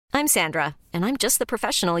I'm Sandra, and I'm just the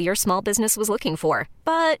professional your small business was looking for.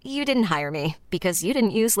 But you didn't hire me because you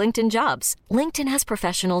didn't use LinkedIn Jobs. LinkedIn has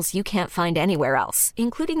professionals you can't find anywhere else,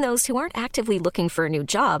 including those who aren't actively looking for a new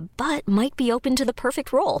job, but might be open to the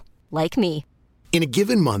perfect role, like me. In a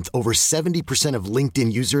given month, over 70% of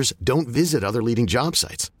LinkedIn users don't visit other leading job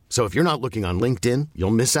sites. So if you're not looking on LinkedIn,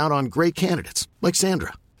 you'll miss out on great candidates like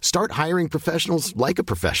Sandra. Start hiring professionals like a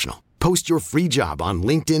professional. Post your free job on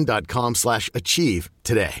linkedin.com/achieve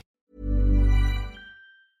today.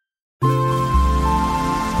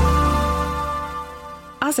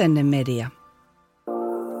 Asennemedia.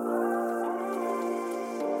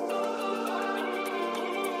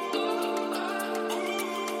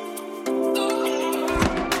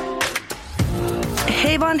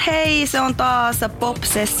 Hei vaan hei, se on taas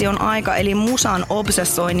Pop-session aika, eli musan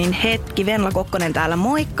obsessoinnin hetki. Venla Kokkonen täällä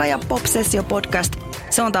moikka ja Pop-sessio podcast.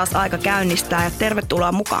 Se on taas aika käynnistää ja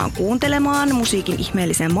tervetuloa mukaan kuuntelemaan musiikin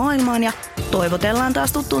ihmeelliseen maailmaan. Ja toivotellaan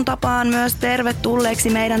taas tuttuun tapaan myös tervetulleeksi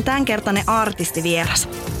meidän tämänkertainen artistivieras.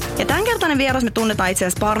 Ja tämänkertainen vieras me tunnetaan itse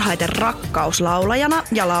asiassa parhaiten rakkauslaulajana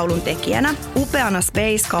ja laulun tekijänä, upeana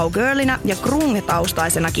space cowgirlina ja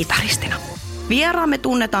grunge-taustaisena kitaristina. Vieraamme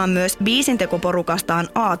tunnetaan myös biisintekoporukastaan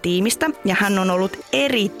A-tiimistä ja hän on ollut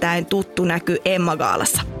erittäin tuttu näky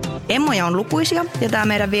Emma-gaalassa. Emmoja on lukuisia ja tämä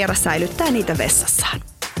meidän vieras säilyttää niitä vessassaan.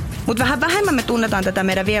 Mutta vähän vähemmän me tunnetaan tätä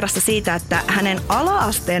meidän vierasta siitä, että hänen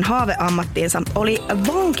ala-asteen haaveammattiinsa oli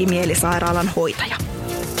vankimielisairaalan hoitaja.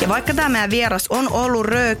 Ja vaikka tämä meidän vieras on ollut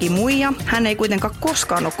röökimuija, hän ei kuitenkaan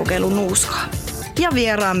koskaan ole kokeillut nuuskaa. Ja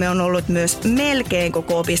vieraamme on ollut myös melkein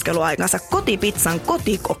koko opiskeluaikansa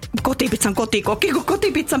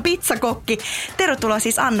kotipizzan pizzakokki. Tervetuloa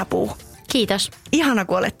siis Anna Puu. Kiitos. Ihana,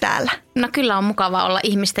 kun olet täällä. No kyllä on mukava olla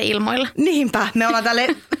ihmisten ilmoilla. Niinpä, me ollaan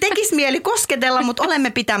tälle, tekis mieli kosketella, mutta olemme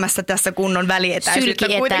pitämässä tässä kunnon välietäisyyttä.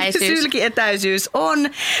 Sylkietäisyys on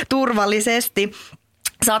turvallisesti.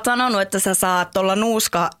 Sä oot sanonut, että sä saat tuolla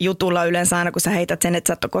nuuska-jutulla yleensä aina, kun sä heität sen, että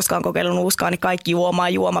sä et ole koskaan kokeillut nuuskaa, niin kaikki juomaa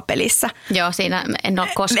juomapelissä. Joo, siinä en ole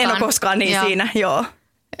koskaan. En ole koskaan niin joo. Siinä, joo.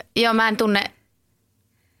 Joo, mä en tunne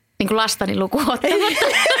niin kuin lastani lukuun ottamatta.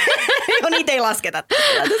 Joo, niitä ei lasketa.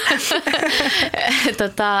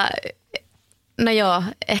 No joo,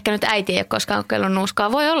 ehkä nyt äiti ei ole koskaan kokeillut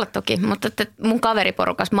nuuskaa. Voi olla toki, mutta mun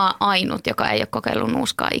kaveriporukas mä oon ainut, joka ei ole kokeillut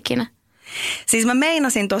nuuskaa ikinä. Siis mä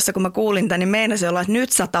meinasin tuossa, kun mä kuulin tämän, niin meinasin olla, että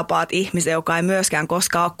nyt sä tapaat ihmisen, joka ei myöskään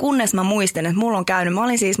koskaan ole, kunnes mä muistin, että mulla on käynyt. Mä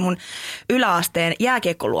olin siis mun yläasteen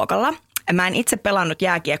jääkiekkoluokalla. Mä en itse pelannut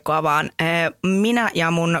jääkiekkoa, vaan minä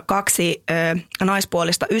ja mun 2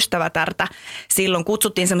 naispuolista ystävätärtä silloin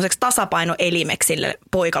kutsuttiin semmoiseksi tasapainoelimeksi sille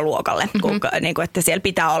poikaluokalle, niin kuin, että siellä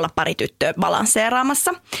pitää olla pari tyttöä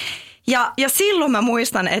balansseeraamassa. Ja silloin mä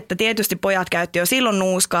muistan, että tietysti pojat käytti jo silloin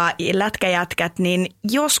nuuskaa, lätkäjätkät, niin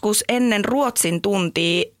joskus ennen Ruotsin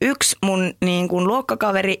tuntia yksi mun niin kuin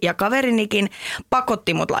luokkakaveri ja kaverinikin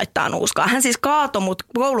pakotti mut laittaa nuuskaa. Hän siis kaatoi mut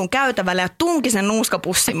koulun käytävällä ja tunki sen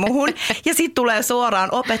nuuskapussin muhun ja sit tulee suoraan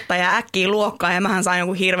opettaja äkkiä luokkaan ja mähän sain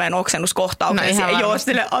jonkun hirveän oksennuskohtauksen. No joo,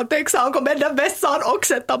 sille anteeksi, saanko mennä vessaan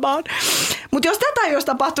oksentamaan. Mutta jos tätä ei olisi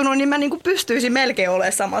tapahtunut, niin mä niin kuin pystyisin melkein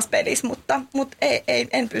olemaan samassa pelissä, mutta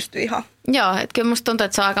en pysty ihan. Joo, että kyllä musta tuntuu,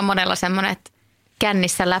 että se on aika monella semmoinen, että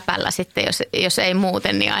kännissä läpällä sitten, jos ei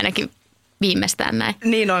muuten, niin ainakin viimeistään näin.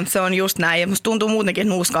 Niin on, se on just näin. Ja musta tuntuu muutenkin,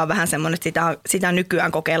 että nuuska on vähän semmoinen, että sitä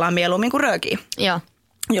nykyään kokeillaan mieluummin kuin röökiä. Joo.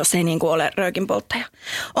 Jos ei niin kuin ole röökin polttaja.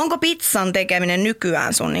 Onko pizzan tekeminen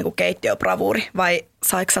nykyään sun niin kuin keittiöbravuuri vai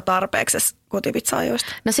saiko sä tarpeeksi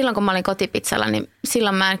kotipizza-ajoista? No silloin kun mä olin kotipizzalla, niin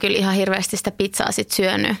silloin mä en kyllä ihan hirveästi sitä pizzaa sit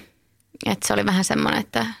syönyt. Että se oli vähän semmoinen,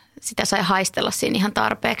 että sitä sai haistella siinä ihan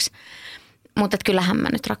tarpeeksi. Mutta kyllähän mä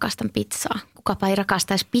nyt rakastan pizzaa. Kukapa ei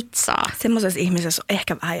rakastaisi pizzaa. Semmoisessa ihmisessä on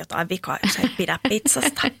ehkä vähän jotain vikaa, jos ei pidä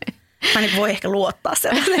pizzasta. Mä nyt voi ehkä luottaa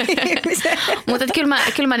sellaiseen ihmiseen. Mutta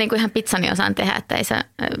kyllä mä niinku ihan pizzani osaan tehdä. Että ei se,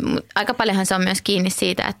 aika paljonhan se on myös kiinni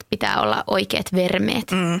siitä, että pitää olla oikeat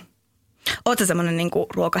vermeet. Ootko sä semmoinen niinku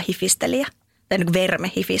ruokahifistelijä? Tai niinku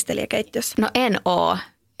vermehifistelijä keittiössä? No en oo.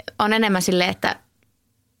 On enemmän silleen, että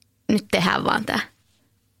nyt tehdään vaan tää.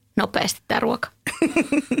 Nopeasti tämä ruoka.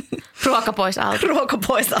 Ruoka pois alta. Ruoka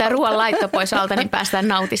pois alta. Tämä ruoan laitto pois alta, niin päästään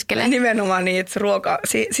nautiskelemaan. Nimenomaan niin, että ruoka,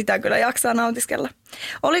 sitä kyllä jaksaa nautiskella.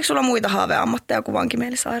 Oliko sulla muita haaveammatteja kuin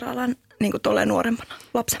vankimielisairaalan niin kuin tolleen nuorempana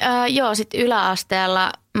lapsena? Joo, sitten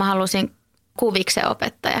yläasteella mä halusin kuviksen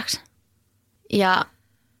opettajaksi. Ja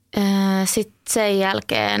sitten sen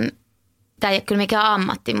jälkeen, tämä ei ole kyllä mikään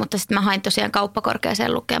ammatti, mutta sitten mä hain tosiaan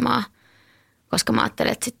kauppakorkeaseen lukemaan, koska mä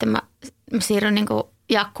ajattelin, että sitten mä siirryn niin kuin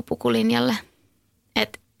jakkupukulinjalle.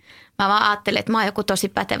 Et mä vaan ajattelin, että mä oon joku tosi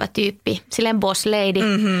pätevä tyyppi, silleen boss lady,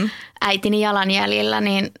 äitini jalanjäljellä,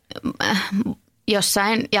 niin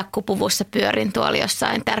jossain jakkupuvussa pyörin tuolla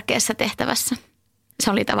jossain tärkeässä tehtävässä.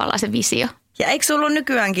 Se oli tavallaan se visio. Ja eikö sulla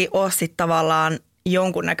nykyäänkin ole sitten tavallaan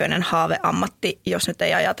jonkunnäköinen haaveammatti, jos nyt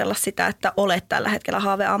ei ajatella sitä, että olet tällä hetkellä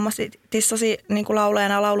haaveammatissasi niin kuin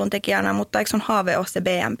laulajana ja lauluntekijänä, mutta eikö sun haave ole se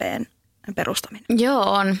BMPn perustaminen? Joo,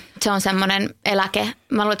 on. Se on semmoinen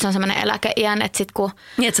mä luulen, että se on semmoinen eläkeiän, että sit kun...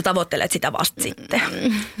 Niin, että sä tavoittelet sitä vasta sitten.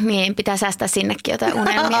 Niin, pitää säästää sinnekin jotain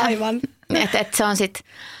unelmia. Aivan. Että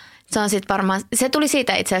se on sit varmaan, se tuli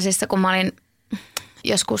siitä itse asiassa, kun mä olin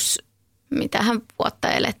joskus, mitähän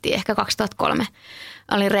vuotta elettiin, ehkä 2003,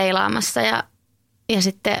 olin reilaamassa ja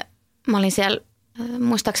sitten mä olin siellä,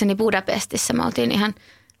 muistaakseni Budapestissa, me oltiin ihan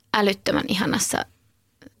älyttömän ihanassa,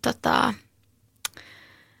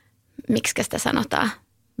 miksikä sitä sanotaan,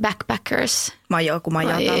 backpackers.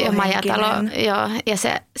 Majatalo, joo, ja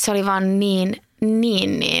se oli vaan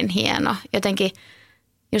niin hieno, jotenkin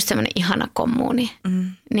just semmoinen ihana kommuuni.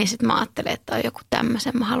 Niin sitten mä ajattelin, että on joku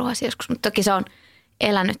tämmöisen, mä haluaisin joskus, mutta toki se on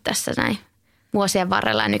elänyt tässä näin vuosien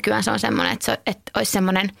varrella ja nykyään se on semmoinen, että olisi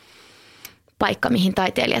semmoinen paikka, mihin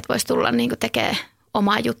taiteilijat vois tulla niin tekemään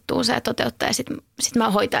omaa juttuunsa ja toteuttaa. Ja sitten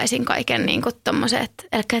mä hoitaisin kaiken niin tommoisen, että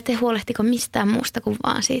älkää te huolehtiko mistään muusta kuin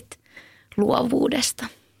vaan siitä luovuudesta.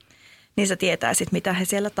 Niin sä tietäisit, mitä he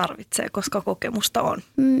siellä tarvitsee, koska kokemusta on.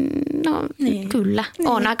 No niin. Kyllä. Niin.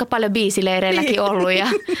 Olen aika paljon biisileireilläkin ollut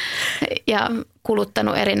ja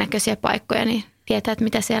kuluttanut erinäköisiä paikkoja, niin tietää, että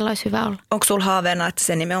mitä siellä olisi hyvä olla. Onko sulla haaveena, että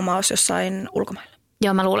se nimenomaan olisi jossain ulkomailla?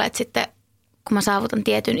 Joo, mä luulen, että sitten kun mä saavutan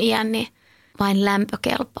tietyn iän, niin vain lämpö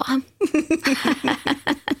kelpaa.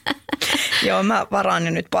 Joo, mä varaan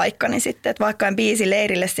jo nyt paikkani sitten, että vaikka en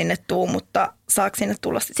biisileirille sinne tuu, mutta saako sinne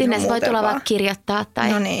tulla sitten sinne voi tulla vaikka kirjoittaa tai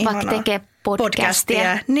vaikka tekee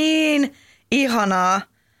podcastia. Niin, ihanaa.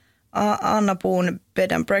 Anna Puun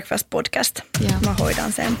Bed and Breakfast podcast. Joo. Mä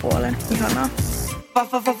hoidan sen puolen. Ihanaa.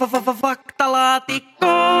 Faktalaatikko!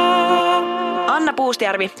 Anna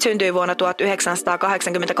Puustjärvi syntyi vuonna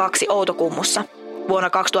 1982 Outokummussa. Vuonna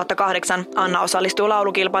 2008 Anna osallistui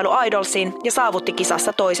laulukilpailu Idolsiin ja saavutti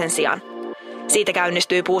kisassa toisen sijan. Siitä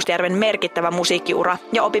käynnistyi Puustjärven merkittävä musiikkiura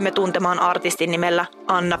ja opimme tuntemaan artistin nimellä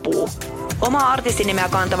Anna Puu. Omaa artistinimeä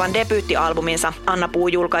kantavan debyyttialbuminsa Anna Puu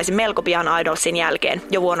julkaisi melko pian Idolsin jälkeen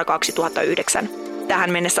jo vuonna 2009.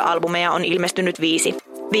 Tähän mennessä albumeja on ilmestynyt 5.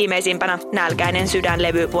 Viimeisimpänä Nälkäinen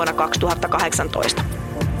sydänlevy vuonna 2018.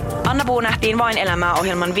 Anna Puu nähtiin Vain elämää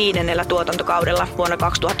 -ohjelman 5. tuotantokaudella vuonna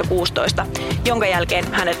 2016, jonka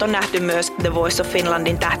jälkeen hänet on nähty myös The Voice of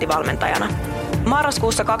Finlandin tähtivalmentajana.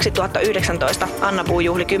 Marraskuussa 2019 Anna Puu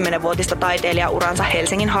juhli 10-vuotista taiteilijauransa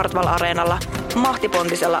Helsingin Hartwall-areenalla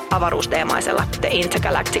mahtipontisella avaruusteemaisella The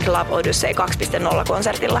Intergalactic Love Odyssey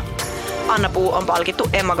 2.0-konsertilla. Anna Puu on palkittu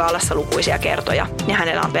Emma-gaalassa lukuisia kertoja ja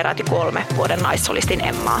hänellä on peräti 3 vuoden naissolistin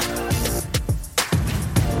Emmaa.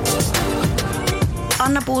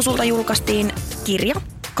 Anna Puu, sulta julkaistiin kirja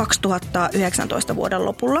 2019 vuoden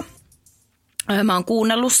lopulla. Mä oon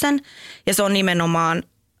kuunnellut sen ja se on nimenomaan,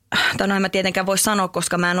 tai no en mä tietenkään voi sanoa,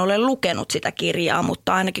 koska mä en ole lukenut sitä kirjaa,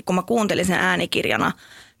 mutta ainakin kun mä kuuntelin sen äänikirjana,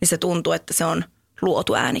 niin se tuntuu, että se on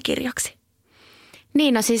luotu äänikirjaksi.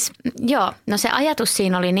 Niin, no siis joo, no se ajatus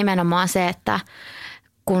siinä oli nimenomaan se, että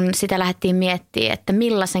kun sitä lähdettiin miettimään, että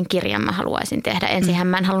millaisen kirjan mä haluaisin tehdä. Ensinhän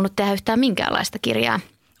mä en halunnut tehdä yhtään minkäänlaista kirjaa.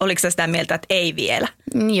 Oliko sä sitä mieltä, että ei vielä?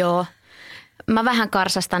 Joo. Mä vähän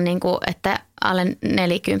karsastan, niin kuin, että alle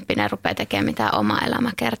 40 rupeaa tekemään mitään omaa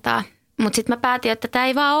elämäkertaa. Mutta sitten mä päätin, että tämä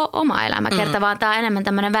ei vaan ole oma elämäkerta, vaan tämä on enemmän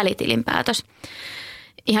tämmöinen välitilinpäätös.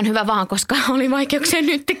 Ihan hyvä vaan, koska oli vaikeuksia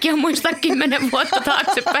nytkin muistaa 10 vuotta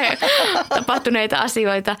taaksepäin tapahtuneita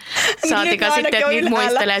asioita. Saatika sitten, että niitä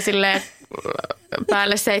muistelee silleen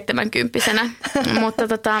päälle 70-vuotiaana. Mutta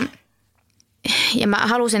ja mä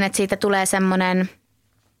halusin, että siitä tulee semmoinen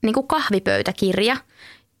niin kuin kahvipöytäkirja,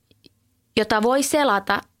 jota voi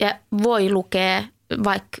selata ja voi lukea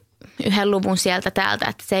vaikka yhden luvun sieltä täältä,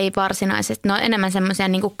 että se ei varsinaisesti, ne on enemmän semmoisia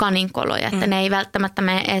niin kuin kaninkoloja, että ne ei välttämättä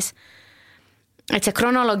mene edes, että se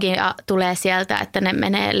kronologia tulee sieltä, että ne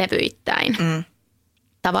menee levyittäin.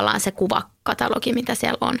 Tavallaan se kuvakatalogi, mitä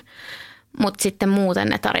siellä on. Mutta sitten muuten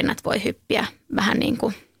ne tarinat voi hyppiä vähän niin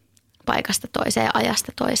kuin paikasta toiseen ja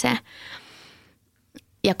ajasta toiseen.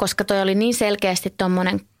 Ja koska toi oli niin selkeästi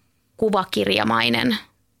tommonen kuvakirjamainen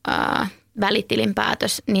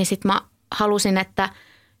välitilinpäätös, niin sit mä halusin, että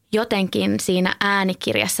jotenkin siinä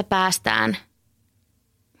äänikirjassa päästään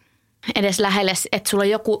edes lähelle, että sulla on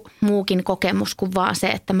joku muukin kokemus kuin vaan se,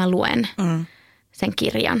 että mä luen sen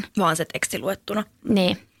kirjan. Vaan se teksti luettuna.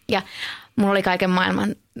 Niin, ja mulla oli kaiken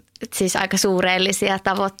maailman siis aika suureellisia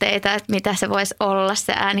tavoitteita, että mitä se voisi olla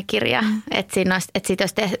se äänikirja. Että siitä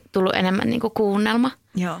olisi tullut enemmän niin kuin kuunnelma.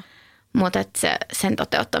 Joo. Mutta sen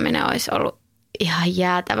toteuttaminen olisi ollut ihan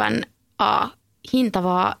jäätävän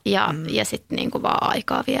hintavaa ja sitten niinku vaan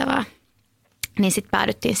aikaa vievää. Niin sitten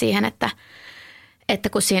päädyttiin siihen, että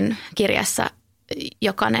kun siinä kirjassa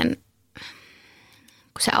jokainen,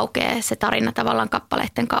 kun se aukeaa se tarina tavallaan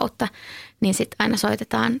kappaleiden kautta, niin sitten aina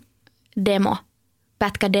soitetaan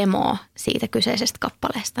pätkä demoa siitä kyseisestä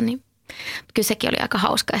kappaleesta. Niin kyllä sekin oli aika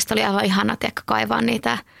hauska ja sitten oli aivan ihana kaivaa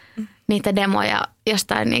niitä demoja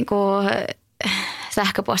jostain niinku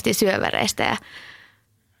sähköpostin syövereistä ja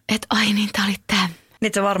että ai niin, tää oli tämä.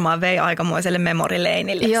 Nyt se varmaan vei aikamoiselle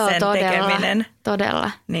memorileinille sen todella, tekeminen.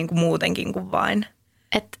 Todella. Niin kuin muutenkin kuin vain.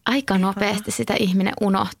 Että aika nopeasti sitä ihminen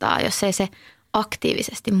unohtaa, jos ei se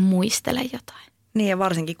aktiivisesti muistele jotain. Niin ja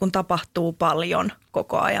varsinkin kun tapahtuu paljon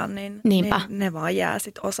koko ajan, niin ne vaan jää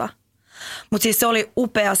sit osa. Mutta siis se oli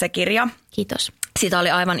upea se kirja. Kiitos. Sitä oli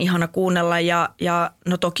aivan ihana kuunnella ja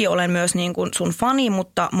no toki olen myös niin kuin sun fani,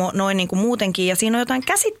 mutta noin niin kuin muutenkin. Ja siinä on jotain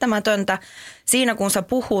käsittämätöntä siinä, kun sä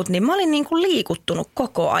puhut, niin mä olin niin kuin liikuttunut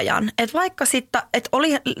koko ajan. Että vaikka sitten, että oli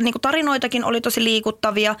niin kuin tarinoitakin oli tosi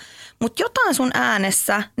liikuttavia, mutta jotain sun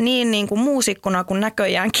äänessä niin kuin muusikkona kuin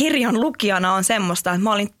näköjään kirjan lukijana on semmoista, että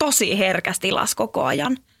mä olin tosi herkäs tilas koko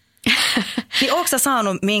ajan. Niin ootko sä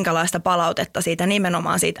saanut minkälaista palautetta siitä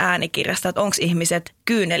nimenomaan siitä äänikirjasta, että onko ihmiset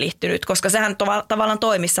kyynelihtynyt? Koska sehän tavallaan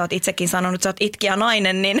toimissa, sä oot itsekin sanonut, että sä oot itkiä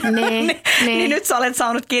nainen, niin nyt sä olet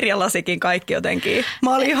saanut kirjalasikin kaikki jotenkin.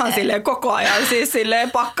 Mä olin ihan silleen koko ajan siis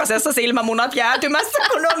silleen pakkasessa silmämunat jäätymässä,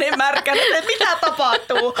 kun on niin märkänä, että mitä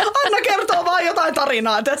tapahtuu? Anna kertoo vaan jotain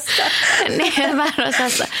tarinaa tästä. Niin, mä en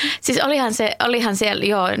osaa. Siis olihan siellä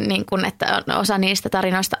jo niin kuin, että osa niistä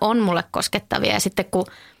tarinoista on mulle koskettavia ja sitten kun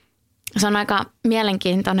se on aika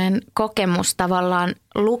mielenkiintoinen kokemus tavallaan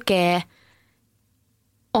lukea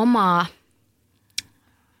omaa,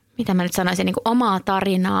 mitä mä nyt sanoisin, niin kuin omaa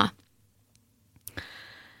tarinaa,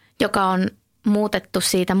 joka on muutettu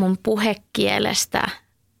siitä mun puhekielestä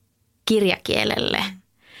kirjakielelle.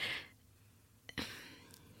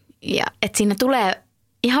 Ja että siinä tulee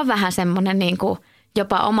ihan vähän semmoinen niin kuin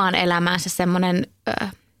jopa omaan elämäänsä semmoinen,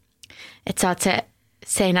 että sä oot se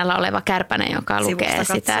seinällä oleva kärpänen, joka lukee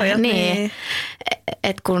sitä. Niin.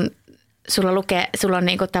 Että kun sulla on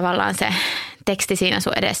niinku tavallaan se teksti siinä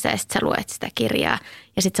sun edessä ja sitten sä luet sitä kirjaa.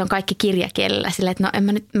 Ja sitten se on kaikki kirjakielellä silleen, että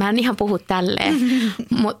no mä en ihan puhu tälleen,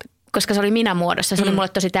 koska se oli minä-muodossa. Se oli mulle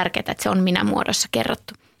tosi tärkeää, että se on minä-muodossa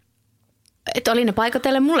kerrottu. Että oli ne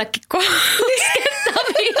paikotellen mullekin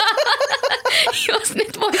koskettavia. Jos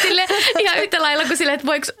nyt voi sille ihan yhtä lailla kuin sille, että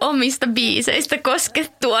voiko omista biiseistä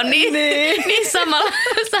koskettua, niin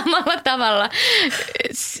samalla tavalla.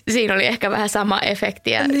 Siinä oli ehkä vähän sama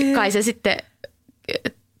efekti ja kai se sitten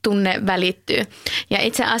tunne välittyy. Ja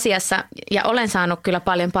itse asiassa, ja olen saanut kyllä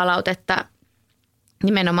paljon palautetta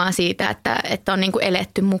nimenomaan siitä, että on niin kuin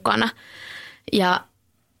eletty mukana. Ja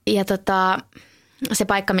se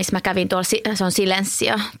paikka, missä mä kävin tuolla, se on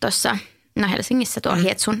Silensio tuossa Helsingissä tuolla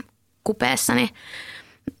Hietsun kupeessa, niin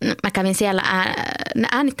mä kävin siellä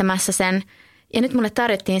äänittämässä sen. Ja nyt mulle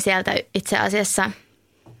tarjottiin sieltä itse asiassa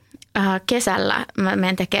kesällä, mä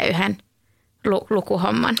menen tekemään yhden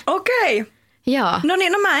lukuhomman. Okei. Joo. No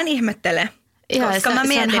niin, no mä en ihmettele, koska mä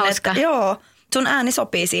mietin, että sun ääni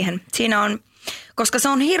sopii siihen. Siinä on, koska se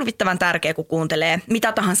on hirvittävän tärkeä, kun kuuntelee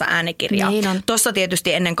mitä tahansa äänikirjaa. Niin on. Tuossa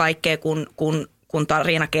tietysti ennen kaikkea, kun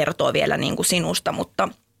tarina kertoo vielä niin kuin sinusta, mutta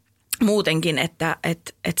muutenkin, että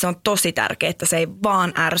se on tosi tärkeää, että se ei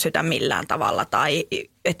vaan ärsytä millään tavalla tai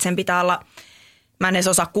että sen pitää olla, mä en edes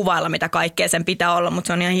osaa kuvailla mitä kaikkea sen pitää olla, mutta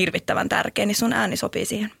se on ihan hirvittävän tärkeä, niin sun ääni sopii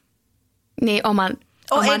siihen. Niin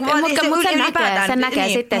mutta sen näkee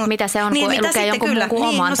sitten, että mitä se on, kun lukee jonkun muun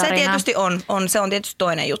oman tarinaan. Se tietysti se on tietysti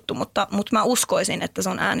toinen juttu, mutta mä uskoisin, että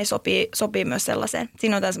sun ääni sopii myös sellaiseen.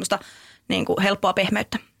 Siinä on jotain semmoista niin kuin helppoa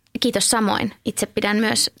pehmeyttä. Kiitos samoin. Itse pidän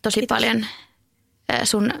myös tosi paljon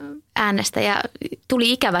sun äänestä ja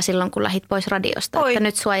tuli ikävä silloin, kun lähit pois radiosta, että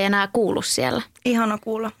nyt sua ei enää kuulu siellä. Ihana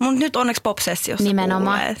kuulla. Mutta nyt onneksi Popsessiossa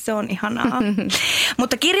nimenomaan kuulee. Se on ihanaa.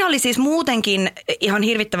 Mutta kirja oli siis muutenkin ihan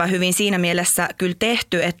hirvittävän hyvin siinä mielessä kyllä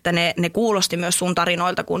tehty, että ne kuulosti myös sun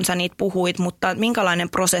tarinoilta, kun sä niitä puhuit, mutta minkälainen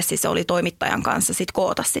prosessi se oli toimittajan kanssa sit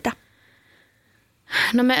koota sitä?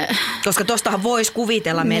 Koska tostahan voisi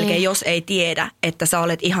kuvitella melkein, jos ei tiedä, että sä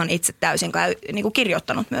olet ihan itse täysin niin kuin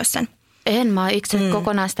kirjoittanut myös sen. En mä itse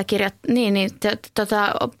kokonaan sitä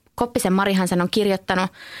Koppisen Marihan sen on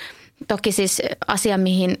kirjoittanut. Toki siis asia,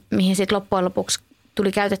 mihin sit loppujen lopuksi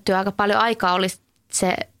tuli käytettyä aika paljon aikaa, oli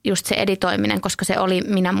just se editoiminen, koska se oli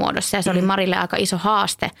minä-muodossa ja se oli Marille aika iso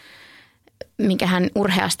haaste, minkä hän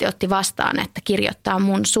urheasti otti vastaan, että kirjoittaa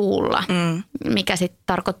mun suulla, mikä sitten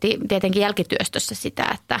tarkoitti tietenkin jälkityöstössä sitä,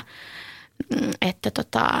 että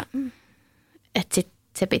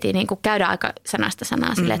se piti niin kuin käydä aika sanasta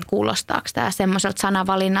sanaa silleen, että kuulostaako tämä semmoiselta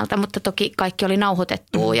sanavalinnalta, mutta toki kaikki oli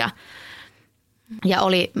nauhoitettua ja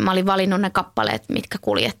mä olin valinnut ne kappaleet, mitkä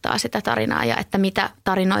kuljettaa sitä tarinaa ja että mitä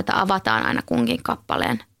tarinoita avataan aina kunkin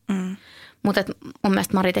kappaleen. Mutta mun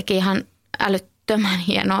mielestä Mari teki ihan älyttömän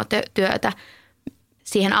hienoa työtä.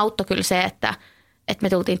 Siihen auttoi kyllä se, että me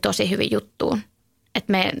tultiin tosi hyvin juttuun.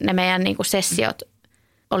 Että ne meidän niinku sessiot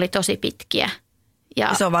oli tosi pitkiä.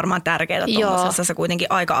 Ja se on varmaan tärkeää tuollaisessa. Sä kuitenkin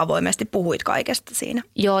aika avoimesti puhuit kaikesta siinä.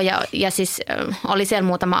 Joo, ja siis oli siellä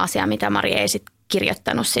muutama asia, mitä Mari ei sit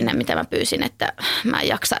kirjoittanut sinne, mitä mä pyysin, että mä en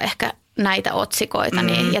jaksa ehkä näitä otsikoita,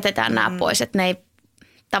 niin jätetään nämä pois. Että ne ei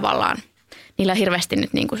tavallaan, niillä on hirveästi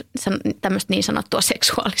nyt niinku tämmöistä niin sanottua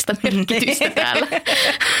seksuaalista merkitystä täällä.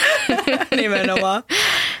 Nimenomaan.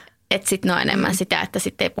 Että sitten ne on enemmän sitä, että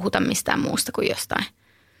sitten ei puhuta mistään muusta kuin jostain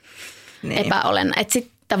epäolennaista.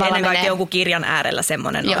 Ennen kaikkea jonkun kirjan äärellä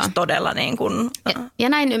semmoinen olisi todella niin kuin... Ja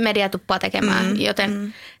näin media tuppaa tekemään,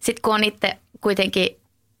 joten sitten kun on itse kuitenkin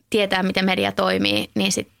tietää, miten media toimii,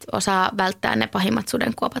 niin sitten osaa välttää ne pahimmat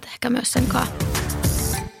sudenkuopat ehkä myös sen kanssa.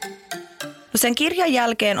 No sen kirjan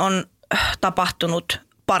jälkeen on tapahtunut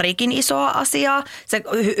parikin isoa asiaa. Se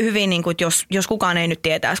hyvin, niin kuin, jos kukaan ei nyt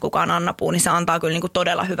tietäisi, kuka on Anna Puu, niin se antaa kyllä niin kuin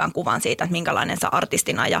todella hyvän kuvan siitä, että minkälainen sä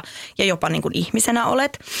artistina ja jopa niin kuin ihmisenä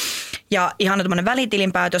olet. Ja ihan tämmöinen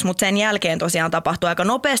välitilinpäätös, mutta sen jälkeen tosiaan tapahtui aika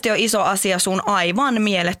nopeasti jo iso asia, sun aivan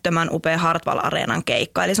mielettömän upea Hartwall Areenan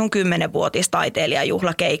keikka. Eli sun 10-vuotis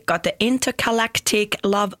taiteilijajuhlakeikka, The Intergalactic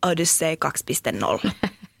Love Odyssey 2.0.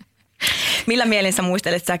 Millä mielin sä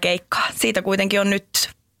muistelet sitä keikkaa? Siitä kuitenkin on nyt...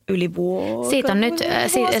 Yli vuosi. Siitä on nyt,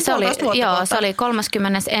 se oli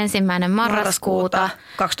 31. marraskuuta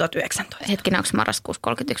 2019. Hetkinen, onko marraskuussa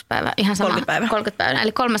 31 päivää? Ihan sama. 30 päivää.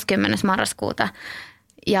 Eli 30. marraskuuta.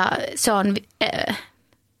 Ja se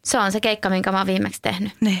on se keikka, minkä mä oon viimeksi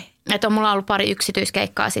tehnyt. Niin. Että on mulla ollut pari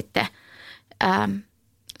yksityiskeikkaa sitten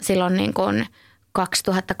silloin niin kuin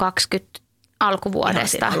 2020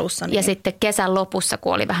 alkuvuodesta. Alussa, niin. Ja sitten kesän lopussa,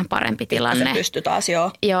 kun oli vähän parempi tilanne. Se pystyi taas,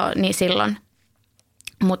 joo. Joo, niin silloin.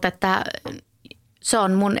 Mutta että se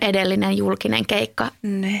on mun edellinen julkinen keikka.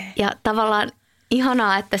 Ne. Ja tavallaan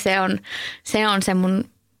ihanaa, että se on se mun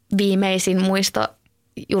viimeisin muisto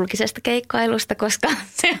julkisesta keikkailusta, koska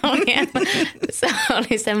se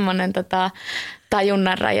oli semmoinen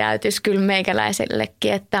tajunnan räjäytys kyllä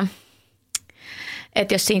meikäläisellekin, että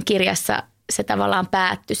jos siinä kirjassa se tavallaan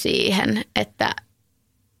päättyi siihen, että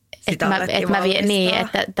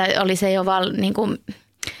oli se jo vaan niin kuin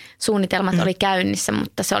suunnitelmat oli käynnissä,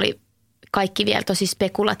 mutta se oli kaikki vielä tosi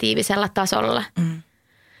spekulatiivisella tasolla.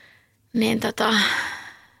 Niin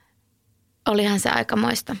olihan se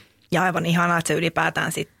aikamoista. Ja aivan ihanaa, että se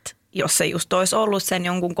ylipäätään sitten, jos se just olisi ollut sen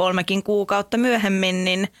jonkun 3 kuukautta myöhemmin,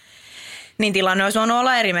 niin tilanne olisi voinut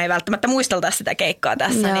olla eri. Me ei välttämättä muistelta sitä keikkaa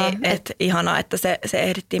tässä, joo, niin ihanaa, että se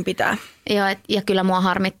ehdittiin pitää. Joo, ja kyllä mua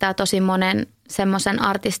harmittaa tosi monen semmoisen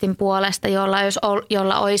artistin puolesta,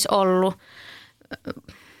 jolla olisi ollut...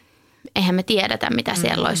 Eihän me tiedetä, mitä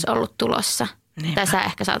siellä olisi ollut tulossa. Tai sä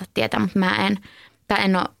ehkä saatat tietää, mutta mä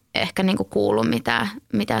en ole ehkä niinku kuullut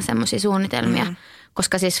mitään semmoisia suunnitelmia.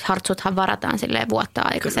 Koska siis hartsuthan varataan silleen vuotta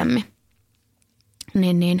aikaisemmin.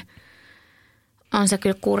 Niin on se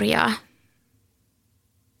kyllä kurjaa.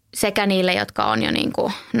 Sekä niille, jotka on jo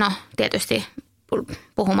niinku, no tietysti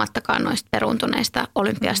puhumattakaan noista peruuntuneista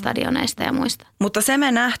olympiastadioneista ja muista. Mutta se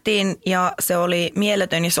me nähtiin ja se oli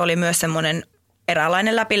mieletön ja se oli myös semmoinen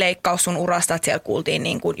eräänlainen läpileikkaus sun urasta, että siellä kuultiin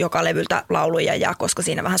niin kuin joka levyltä lauluja ja koska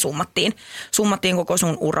siinä vähän summattiin koko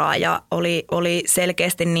sun uraa ja oli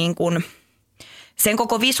selkeästi niin kuin sen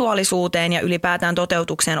koko visuaalisuuteen ja ylipäätään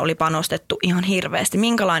toteutukseen oli panostettu ihan hirveästi.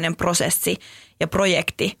 Minkälainen prosessi ja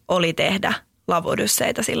projekti oli tehdä Love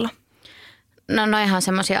Odysseyta silloin? No ihan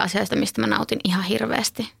semmoisia asioita, mistä mä nautin ihan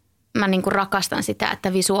hirveästi. Mä niin kuin rakastan sitä,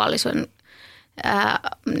 että visuaalisuuden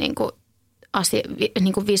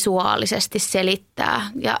niin kuin visuaalisesti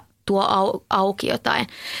selittää ja tuo auki jotain.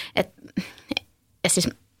 Ja siis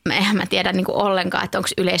eihän mä tiedä niin kuin ollenkaan, että onko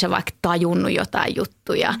yleisö vaikka tajunnut jotain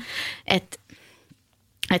juttuja.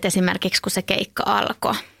 Että esimerkiksi kun se keikka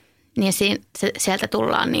alkoi, niin sieltä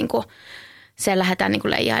tullaan niin kuin, siellä lähdetään niin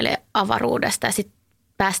kuin leijailemaan avaruudesta ja sitten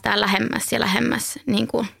päästään lähemmäs ja lähemmäs niin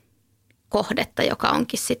kuin kohdetta, joka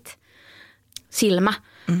onkin sitten silmä,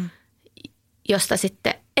 josta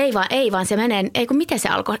sitten ei vaan se menee, miten se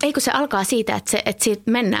alkoi? Kun se alkaa siitä, että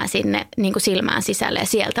siitä mennään sinne niin kuin silmään sisälle ja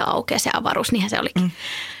sieltä aukeaa se avaruus, niinhän se olikin.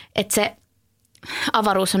 Että se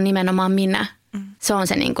avaruus on nimenomaan minä. Se on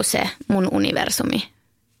se niin kuin se mun universumi.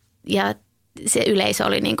 Ja se yleisö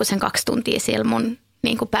oli niin kuin sen 2 tuntia siellä mun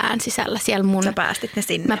niin kuin pään sisällä. Siellä sä päästit ne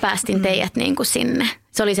sinne. Mä päästin teidät niin kuin sinne.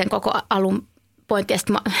 Se oli sen koko alun pointti. Ja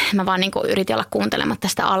sitten mä vaan niin kuin yritin olla kuuntelematta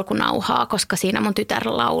sitä alkunauhaa, koska siinä mun tytär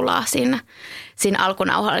laulaa siinä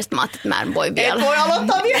alkunauhalla. Sitten mä ajattelin, että mä en voi vielä. Et voi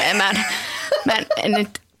aloittaa vielä. Mä en nyt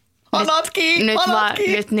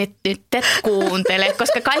et kuuntele,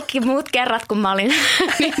 koska kaikki muut kerrat, kun mä olin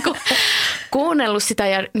niinku kuunnellut sitä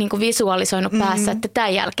ja niinku visualisoinut päässä, että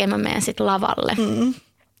tämän jälkeen mä menen sitten lavalle.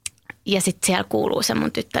 Ja sitten siellä kuuluu se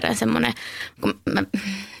mun tyttären semmoinen,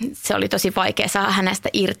 se oli tosi vaikea saada hänestä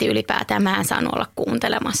irti ylipäätään. Mä en saanut olla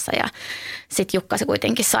kuuntelemassa ja sitten Jukka se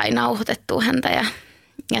kuitenkin sai nauhoitettua häntä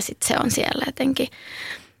ja sitten se on siellä jotenkin.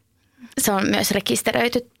 Se on myös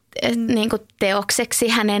rekisteröity niin kuin teokseksi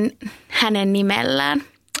hänen nimellään.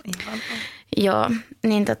 Ihanaa. Joo,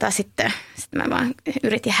 niin sitten mä vaan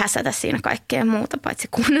yritin häsätä siinä kaikkea muuta, paitsi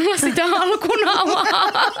kuunnella sitä alkunauhaa.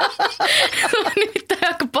 Se on nimittäin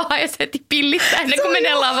aika paha, jos heti pillittää ennen kuin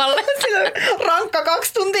menee lavalle. Siinä on rankka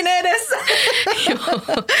 2 tuntia edessä. Joo,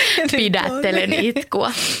 pidättelen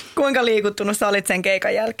itkua. Kuinka liikuttunut sä olit sen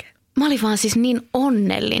keikan jälkeen? Mä olin vaan siis niin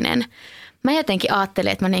onnellinen. Mä jotenkin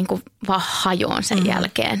ajattelin, että mä niinku vaan hajoon sen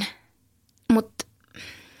jälkeen. Mutta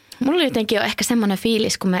mulla oli jotenkin jo ehkä semmoinen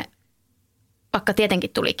fiilis, kun vaikka tietenkin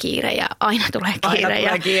tuli kiire ja aina tulee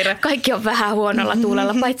kiire. Kaikki on vähän huonolla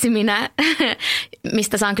tuulella, paitsi minä,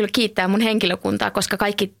 mistä saan kyllä kiittää mun henkilökuntaa, koska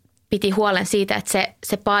kaikki piti huolen siitä, että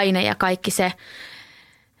se paine ja kaikki se,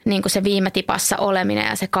 niin kuin se viime tipassa oleminen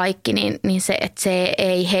ja se kaikki, niin se, että se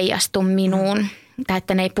ei heijastu minuun tai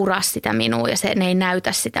että ne ei pura sitä minua ja ne ei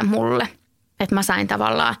näytä sitä mulle. Että mä sain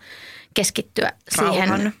tavallaan keskittyä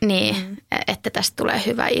siihen, että tästä tulee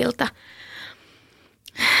hyvä ilta.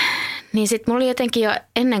 Niin sitten mulla jotenkin jo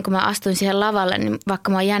ennen kuin mä astuin siihen lavalle, niin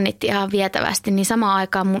vaikka mä jännitti ihan vietävästi, niin samaan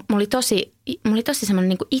aikaan mulla oli tosi semmoinen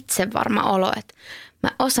niin kuin itsevarma olo, että mä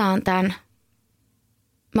osaan tämän,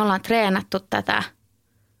 me ollaan treenattu tätä,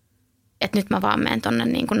 että nyt mä vaan menen tonne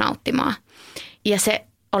niin kuin nauttimaan. Ja se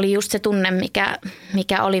oli just se tunne,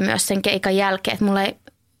 mikä oli myös sen keikan jälkeen, että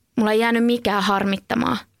mulla ei jäänyt mikään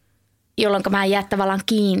harmittamaan, jolloin mä en jää tavallaan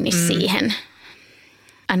kiinni siihen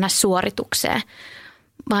NS-suoritukseen,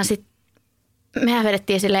 vaan sitten mehän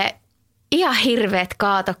vedettiin silleen ihan hirveät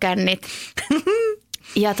kaatokännit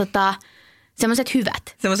ja semmoiset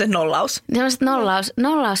hyvät. Semmoiset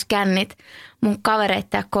nollauskännit mun kavereiden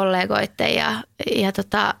ja kollegoiden ja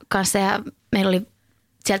kanssa. Ja meillä oli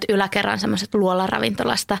sieltä yläkerran semmoiset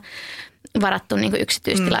luolaravintolasta varattu niin kuin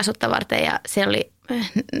yksityistilaisuutta varten. Ja siellä oli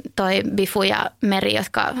toi Bifu ja Meri,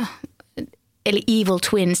 eli Evil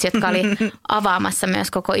Twins, jotka oli avaamassa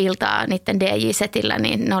myös koko iltaa niiden DJ-setillä,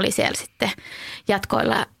 niin ne oli siellä sitten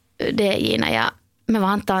jatkoilla DJ:nä ja me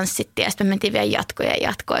vaan tanssittiin ja sitten me mentiin vielä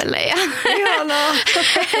jatkoille. Ja ihanaa.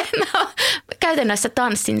 Käytännössä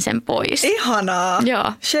tanssin sen pois. Ihanaa.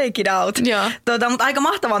 Joo. Shake it out. Joo. Mutta aika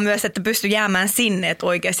mahtavaa myös, että pystyi jäämään sinne, että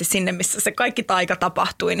oikeasti sinne, missä se kaikki taika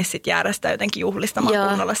tapahtui, niin sitten jäädä sitä jotenkin juhlistamaan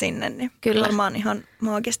kunnolla sinne. Niin kyllä. Varmaan ihan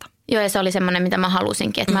maagista. Joo, ja se oli semmoinen, mitä mä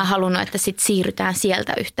halusinkin, että mä en halunnut, että sit siirrytään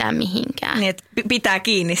sieltä yhtään mihinkään. Niin, että pitää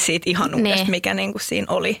kiinni siitä ihanuudesta, mikä niinku siinä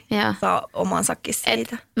oli. Joo. Saa omansakin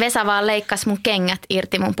siitä. Vesa vaan leikkasi mun kengät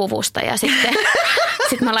irti mun puvusta ja sitten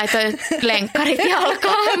mä laitoin lenkkarit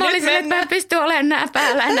jalkaan. Mä olisin, että mä en pysty olemaan nää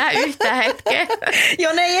päällä enää yhtään hetkeä.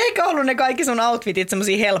 Joo, ne ei ehkä ollut ne kaikki sun outfitit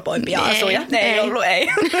semmosia helpoimpia asuja. Ne ei ollut, ei.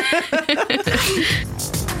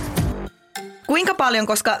 Kuinka paljon,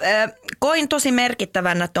 koska koin tosi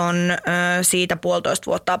merkittävänä ton siitä 1,5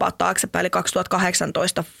 vuotta about taaksepäin, eli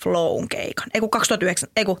 2018 Flown keikan.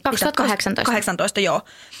 2018, joo.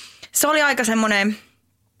 Se oli aika semmoinen,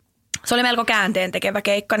 se oli melko käänteen tekevä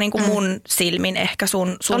keikka niin kuin mun silmin ehkä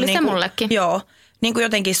sun oli niin se kuin, mullekin. Joo, niin kuin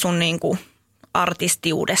jotenkin sun niin kuin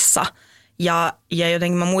artistiudessa. Ja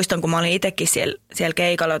jotenkin mä muistan, kun mä olin itsekin siellä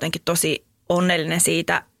keikalla jotenkin tosi onnellinen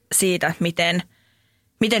siitä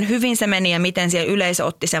miten hyvin se meni ja miten siellä yleisö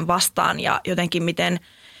otti sen vastaan ja jotenkin miten,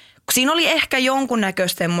 siinä oli ehkä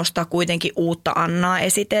jonkunnäköistä semmoista kuitenkin uutta Annaa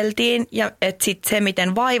esiteltiin ja että sitten se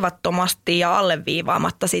miten vaivattomasti ja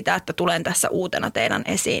alleviivaamatta sitä, että tulen tässä uutena teidän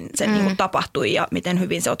esiin, se niin kuin tapahtui ja miten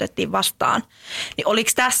hyvin se otettiin vastaan. Niin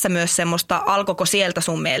oliko tässä myös semmoista, alkoiko sieltä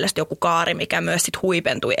sun mielestä joku kaari, mikä myös sitten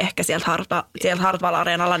huipentui ehkä sieltä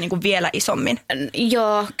Hartwall-areenalla niin kuin vielä isommin?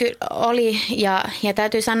 Joo, kyllä oli ja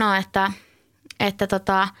täytyy sanoa,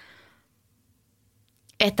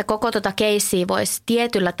 että koko keissiä voisi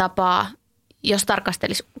tietyllä tapaa, jos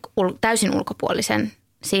tarkastelisi täysin ulkopuolisen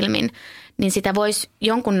silmin, niin sitä voisi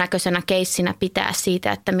jonkunnäköisenä keissinä pitää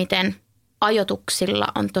siitä, että miten ajoituksilla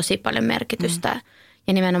on tosi paljon merkitystä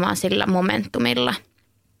ja nimenomaan sillä momentumilla.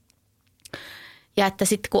 Ja että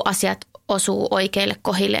sitten kun asiat osuu oikeille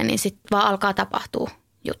kohdille, niin sitten vaan alkaa tapahtua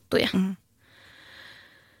juttuja.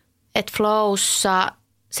 Et Flowssa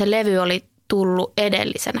se levy oli tullut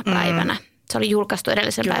edellisenä päivänä. Se oli julkaistu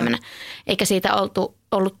edellisenä päivänä, eikä siitä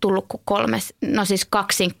ollut tullut kuin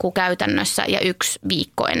 2 sinkkua käytännössä ja 1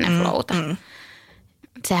 viikko ennen Flowta.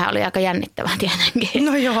 Sehän oli aika jännittävää tietenkin.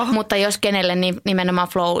 No joo. Mutta jos kenelle, niin nimenomaan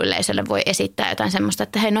Flow-yleisölle voi esittää jotain semmoista,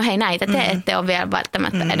 että hei näitä te ette ole vielä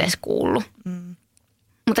välttämättä edes kuullut.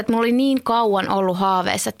 Mutta mulla oli niin kauan ollut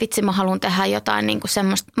haaveissa, että vitsi mä haluan tehdä jotain niinku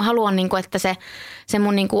semmoista. Mä haluan, niinku, että se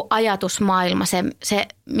mun niinku ajatusmaailma, se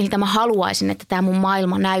miltä mä haluaisin, että tämä mun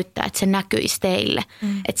maailma näyttää, että se näkyisi teille.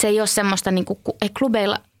 Että se ei ole semmoista, niinku, ei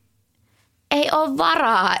klubeilla, ei ole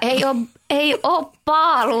varaa, ei ole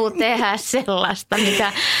paalua tehdä sellaista,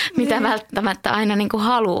 mitä välttämättä aina niinku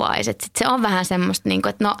haluaisi. Sitten se on vähän semmoista, niinku,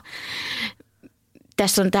 että no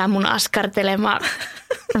tässä on tämä mun askartelema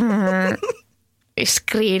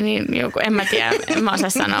screenin, joku, en mä tiedä, en mä osaa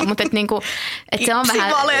sanoa, mutta niinku, et se on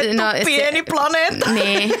vähän pieni planeetta.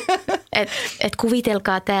 Niin, et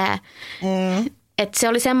kuvitelkaa tämä. Et se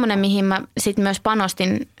oli semmoinen, mihin mä sit myös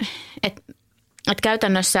panostin, että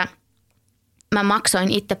käytännössä mä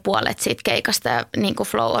maksoin itse puolet siitä keikasta ja niin kuin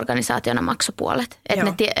Flow-organisaationa maksoi puolet.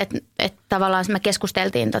 Et tavallaan me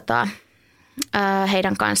keskusteltiin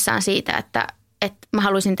heidän kanssaan siitä, että mä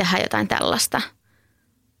haluaisin tehdä jotain tällaista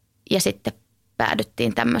ja sitten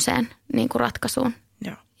päädyttiin tämmöiseen niin kuin ratkaisuun.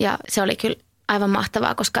 Joo. Ja se oli kyllä aivan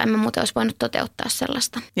mahtavaa, koska en mä muuten olisi voinut toteuttaa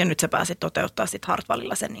sellaista. Ja nyt sä pääsit toteuttaa sitten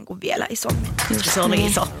Hartwallilla sen niin kuin vielä isommin. Se oli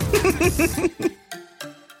iso.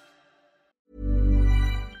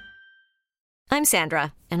 I'm Sandra,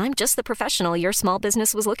 and I'm just the professional your small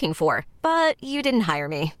business was looking for. But you didn't hire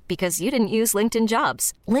me because you didn't use LinkedIn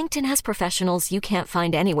Jobs. LinkedIn has professionals you can't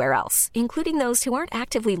find anywhere else, including those who aren't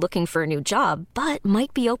actively looking for a new job, but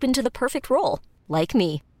might be open to the perfect role, like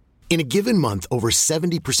me. In a given month, over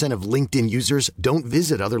 70% of LinkedIn users don't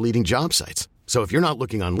visit other leading job sites. So if you're not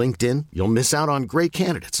looking on LinkedIn, you'll miss out on great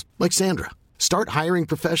candidates like Sandra. Start hiring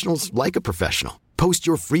professionals like a professional. Post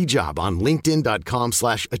your free job on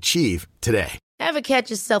linkedin.com/achieve today. Ever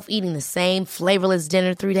catch yourself eating the same flavorless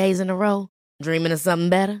dinner 3 days in a row? Dreaming of something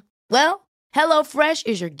better? Well, HelloFresh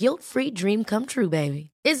is your guilt-free dream come true, baby.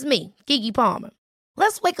 It's me, Keke Palmer.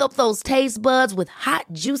 Let's wake up those taste buds with hot,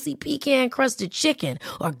 juicy pecan-crusted chicken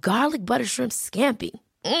or garlic butter shrimp scampi.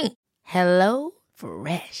 Hello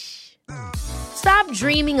Fresh. Stop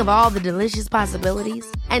dreaming of all the delicious possibilities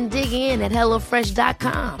and dig in at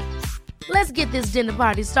HelloFresh.com. Let's get this dinner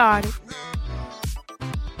party started.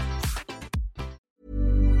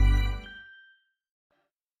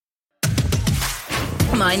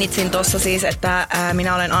 Mainitsin tuossa siis, että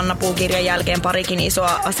minä olen Anna Puu-kirjan jälkeen parikin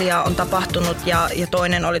isoa asiaa on tapahtunut ja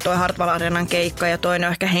toinen oli toi Hartwall Areenan keikka ja toinen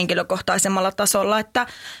on ehkä henkilökohtaisemmalla tasolla, että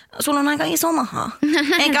sulla on aika iso maha.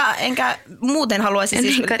 Enkä muuten haluaisi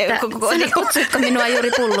siis... Kutsutko minua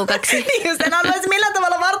juuri pullukaksi? Niin, en haluaisi millään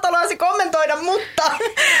tavalla vartaloasi kommentoida,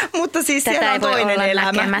 mutta siis tätä siellä on toinen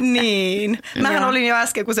elämä. Näkemättä. Niin. Mähän olin jo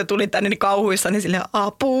äsken, kun se tuli tänne niin kauhuissa, niin silleen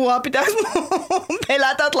apua, pitäisi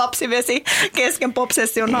pelätä, että lapsivesi kesken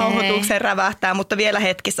popsession nauhoituksen rävähtää, mutta vielä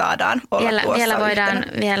hetki saadaan olla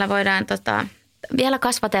vielä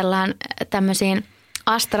kasvatellaan tämmöisiin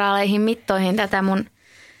astraaleihin mittoihin tätä mun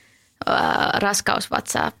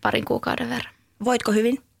raskausvatsaa parin kuukauden verran. Voitko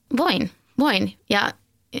hyvin? Voin. Ja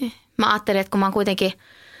mä ajattelin, että kun mä oon kuitenkin,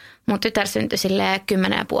 mun tytär syntyi silleen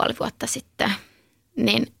 10,5 vuotta sitten,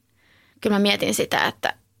 niin kyllä mä mietin sitä,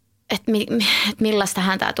 että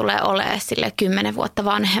millaistahan tämä tulee olemaan sille 10 vuotta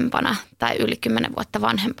vanhempana tai yli 10 vuotta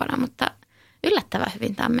vanhempana, mutta yllättävän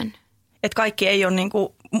hyvin tämä on mennyt. Että kaikki ei ole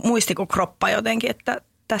niinku muistiko kroppa jotenkin, että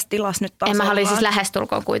tässä tilassa nyt taas mä olin siis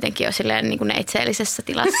lähestulkoon kuitenkin jo silleen niin kuin neitseellisessä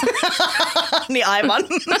tilassa. Niin aivan.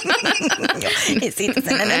 Ei siitä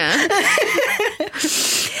sen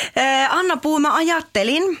Anna Puu, mä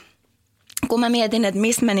ajattelin, kun mä mietin, että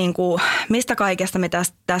mistä kaikesta me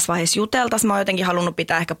tässä vaiheessa juteltaisiin. Mä oon jotenkin halunnut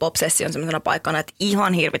pitää ehkä Popsession sellaisena paikkana, että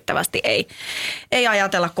ihan hirvittävästi ei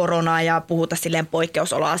ajatella koronaa ja puhuta silleen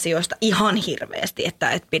poikkeusoloasioista ihan hirveästi,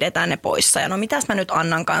 että pidetään ne poissa. Ja no mitäs mä nyt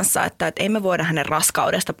Annan kanssa, että ei me voida hänen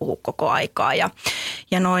raskaudesta puhua koko aikaa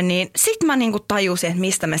ja noin. Niin sit mä tajusin, että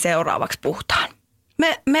mistä me seuraavaksi puhutaan.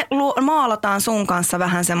 Me maalataan sun kanssa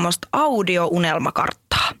vähän semmoista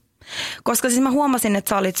audio-unelmakarttaa. Koska siis mä huomasin, että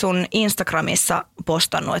sä olit sun Instagramissa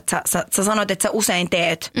postannut, että sä sanoit, että sä usein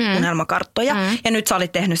teet unelmakarttoja. Ja nyt sä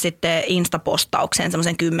olit tehnyt sitten Insta-postaukseen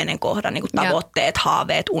semmoisen 10 kohdan niin kuin tavoitteet,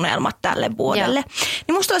 haaveet, unelmat tälle vuodelle.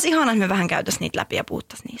 Niin musta olisi ihana, että me vähän käytäisiin niitä läpi ja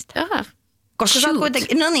puhuttaisiin niistä. Koska sä oot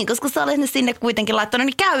kuitenkin, koska sä olet ne sinne kuitenkin laittanut,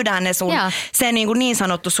 niin käydään ne sun, se niin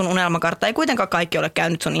sanottu sun unelmakartta. Ei kuitenkaan kaikki ole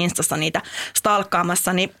käynyt sun Instassa niitä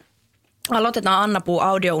stalkkaamassa, niin Aloitetaan Anna Puu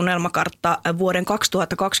audio-unelmakartta vuoden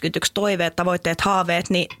 2021 toiveet, tavoitteet, haaveet,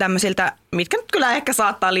 niin tämmöisiltä, mitkä nyt kyllä ehkä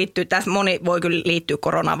saattaa liittyä, tässä moni voi kyllä liittyä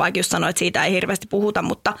koronaan, vaikka jos sanoit, että siitä ei hirveästi puhuta,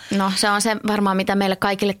 mutta... No se on se varmaan, mitä meille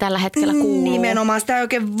kaikille tällä hetkellä kuuluu. Nimenomaan sitä ei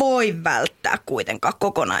oikein voi välttää kuitenkaan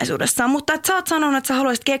kokonaisuudessaan, mutta sä oot sanonut, että sä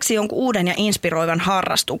haluaisit keksiä jonkun uuden ja inspiroivan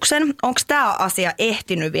harrastuksen. Onko tämä asia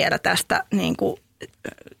ehtinyt vielä tästä niin kuin,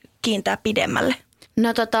 kiintää pidemmälle? No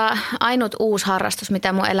ainut uusi harrastus,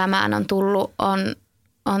 mitä mun elämään on tullut, on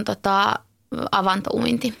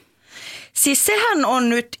avantouinti. Siis sehän on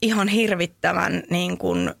nyt ihan hirvittävän niin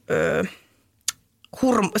kuin,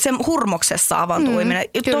 hurmoksessa avantouiminen.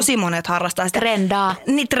 Tosi monet harrastaa sitä. Trendaa.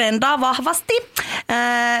 Niin, trendaa vahvasti.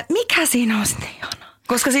 Mikä siinä on sitten ihanaa?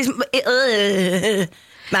 Koska siis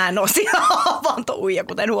mä en ole siinä avantouija,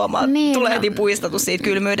 kuten huomaat. Niin, tulee heti puistatus siitä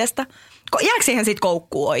kylmyydestä. Jääkö siihen sitten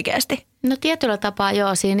koukkuun oikeasti? No tietyllä tapaa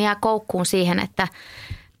joo, siinä jää koukkuun siihen, että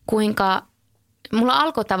kuinka... Mulla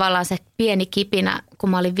alkoi tavallaan se pieni kipinä, kun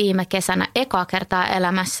mä olin viime kesänä ekaa kertaa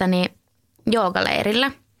elämässäni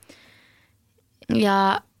joogaleirillä.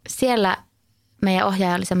 Ja siellä meidän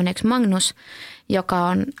ohjaaja oli semmoinen yksi Magnus, joka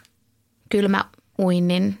on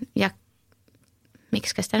kylmäuinnin ja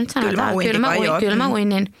miksi sitä nyt sanotaan?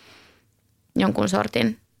 Kylmäuinnin jonkun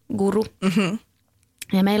sortin guru. Mm-hmm.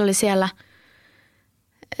 Ja meillä oli siellä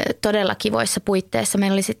todella kivoissa puitteissa.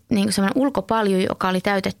 Meillä oli sitten niinku semmoinen ulkopalju, joka oli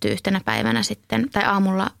täytetty yhtenä päivänä sitten, tai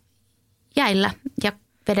aamulla jäillä ja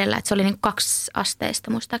vedellä. Että se oli niinku 2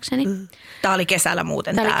 asteista muistaakseni. Tämä oli kesällä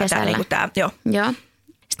muuten. Tämä oli kesällä. Joo.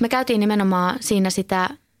 Sitten me käytiin nimenomaan siinä sitä,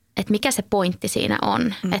 että mikä se pointti siinä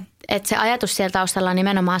on. Että se ajatus siellä taustalla on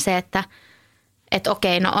nimenomaan se, että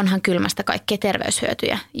okei, no onhan kylmästä kaikkia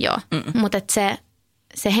terveyshyötyjä, joo. Mutta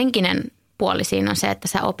se henkinen puoli siinä on se, että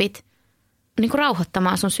sä opit niin kuin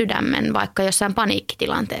rauhoittamaan sun sydämen vaikka jossain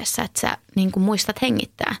paniikkitilanteessa, että sä niin kuin muistat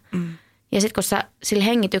hengittää. Ja sitten kun sä sillä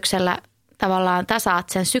hengityksellä tavallaan tasaat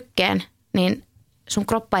sen sykkeen, niin sun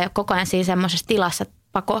kroppa ei ole koko ajan siinä semmoisessa tilassa,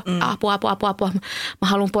 pako, apua, mä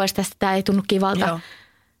haluan pois tästä, tämä ei tunnu kivalta.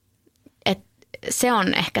 Et se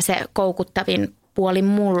on ehkä se koukuttavin puoli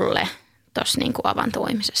mulle tuossa niin kuin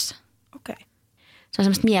avantouimisessa. Okay. Se on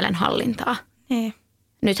semmoista mielenhallintaa. Niin.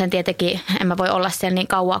 Nythän tietenkin en mä voi olla siellä niin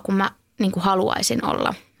kauan kuin mä niin kuin haluaisin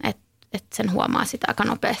olla, että sen huomaa sitä aika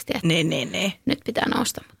nopeasti, että niin. Nyt pitää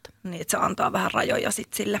nousta. Mutta. Niin, että se antaa vähän rajoja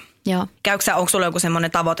sitten sille. Joo. Onko sulla joku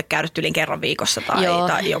semmoinen tavoite käydä yli kerran viikossa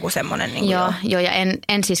tai joku semmoinen? Niin joo, ja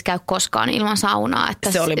en siis käy koskaan ilman saunaa,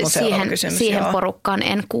 että se oli mun kysymys, siihen porukkaan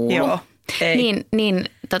en kuulu. Joo. Niin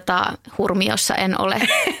hurmiossa en ole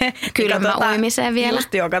kylmäuimiseen vielä.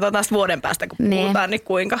 Just joo, katsotaan vuoden päästä, kun puhutaan, niin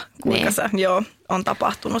kuinka se on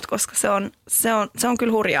tapahtunut, koska se on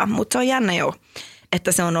kyllä hurjaa, mutta se on jännä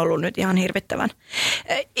että se on ollut nyt ihan hirvittävän.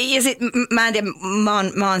 Ja sit, mä en tiedä,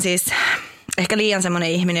 mä oon siis ehkä liian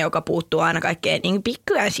semmoinen ihminen, joka puuttuu aina kaikkeen niin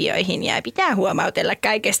pikkuasioihin ja pitää huomautella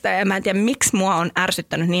kaikesta. Ja mä en tiedä, miksi mua on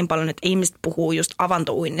ärsyttänyt niin paljon, että ihmiset puhuu just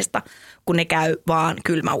avantouinnista, kun ne käy vaan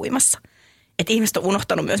kylmäuimassa. Että ihmiset on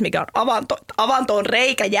unohtanut myös, mikä on avanto. Avanto on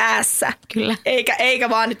reikä jäässä. Kyllä. Eikä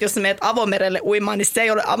vaan, että jos sä menet avomerelle uimaan, niin se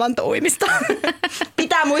ei ole avantouimista.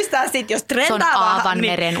 Pitää muistaa sitten, jos trendaa se on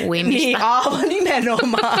aavanmeren uimista. Niin, aivan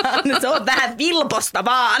nimenomaan. Se on vähän vilposta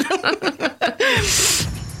vaan.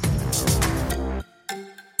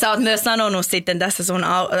 Sä oot myös sanonut sitten tässä sun,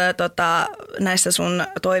 näissä sun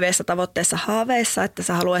toiveissa, tavoitteissa, haaveissa, että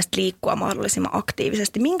sä haluaisit liikkua mahdollisimman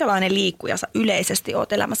aktiivisesti. Minkälainen liikkuja sä yleisesti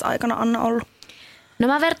oot elämässä aikana, Anna, ollut? No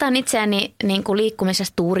mä vertaan itseäni niin kuin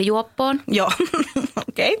liikkumisesta tuurijuoppoon. Joo,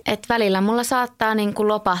 okei. Okay. Et välillä mulla saattaa niin kuin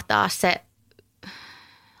lopahtaa se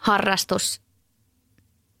harrastus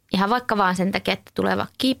ihan vaikka vaan sen takia, että tulee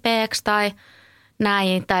vaikka kipeäksi tai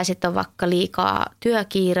näin. Tai sitten on vaikka liikaa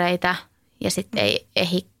työkiireitä ja sitten ei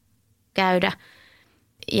ehdi käydä.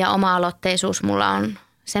 Ja oma-aloitteisuus mulla on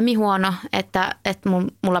semihuono, että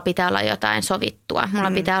mulla pitää olla jotain sovittua.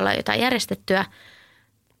 Mulla pitää olla jotain järjestettyä,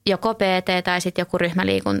 joko PT tai sitten joku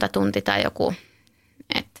ryhmäliikuntatunti tai joku,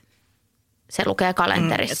 että se lukee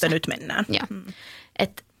kalenterissa. Että nyt mennään. Joo.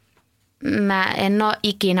 Että mä en ole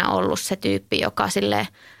ikinä ollut se tyyppi, joka silleen,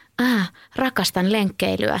 rakastan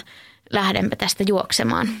lenkkeilyä, lähdenpä tästä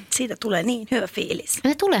juoksemaan. Siitä tulee niin hyvä fiilis.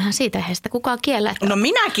 No tuleehan siitä, eihän sitä kukaan kiellä. No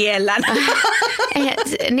minä kiellän.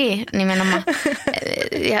 Niin, nimenomaan.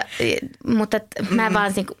 Mutta mä en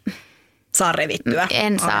vaan saa revittyä.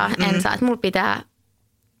 En saa. Että mulla pitää,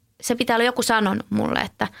 se pitää olla joku sanonut mulle,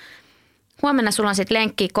 että huomenna sulla on sitten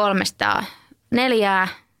lenkki 3-4,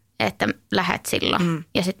 että lähet silloin.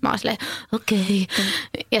 Ja sitten mä oon silleen, okei.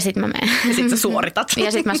 Ja sitten mä menen. Ja sitten sä suoritat.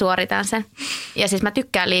 Ja sitten mä suoritan sen. Ja siis mä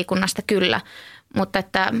tykkään liikunnasta kyllä, Mutta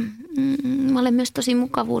että mä olen myös tosi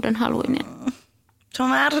mukavuuden haluinen. Se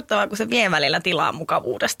on ärsyttävää, kun se vie välillä tilaa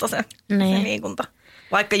mukavuudesta se liikunta.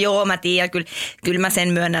 Vaikka joo, mä tiedän, kyllä mä sen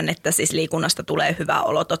myönnän, että siis liikunnasta tulee hyvä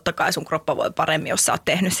olo. Totta kai sun kroppa voi paremmin, jos sä oot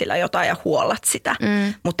tehnyt sillä jotain ja huollat sitä.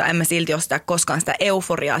 Mutta en mä silti ole koskaan sitä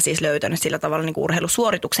euforiaa siis löytänyt sillä tavalla niin kuin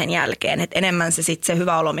urheilusuorituksen jälkeen. Et enemmän se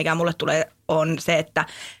hyvä olo, mikä mulle tulee, on se, että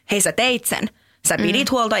hei sä teit sen. Sä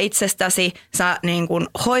pidit huolta itsestäsi, sä niin kun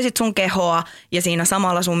hoisit sun kehoa ja siinä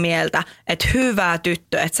samalla sun mieltä, että hyvä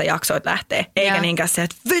tyttö, että sä jaksoit lähteä. Eikä niinkään se,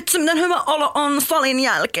 että vitsi, miten hyvä olo on salin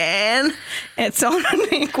jälkeen. Että se on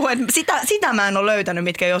niin kuin, että sitä mä en ole löytänyt,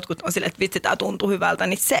 mitkä jotkut on silleen, että vitsi, tää tuntuu hyvältä,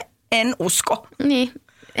 niin se en usko. Niin,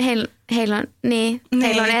 heillä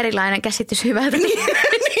on erilainen käsitys hyvältä. Niin,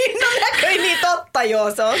 no näköi niin totta,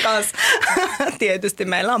 joo, se on kans. Tietysti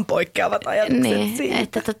meillä on poikkeavat ajatukset niin,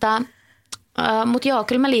 että mutta joo,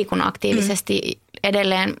 kyllä mä liikun aktiivisesti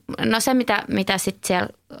edelleen. No se, mitä sitten siellä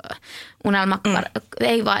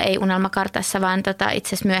ei unelmakartassa, vaan itse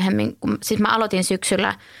asiassa myöhemmin, kun siis mä aloitin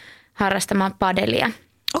syksyllä harrastamaan padelia.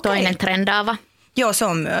 Toinen trendaava. Joo, se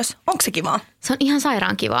on myös. Onko se kivaa? Se on ihan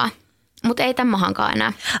sairaan kivaa, mutta ei tämän mahankaan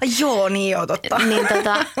enää. Joo, niin joo, totta.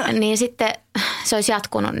 Niin sitten se olisi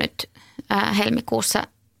jatkunut nyt helmikuussa.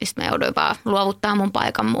 Sitten mä jouduin vaan luovuttaa mun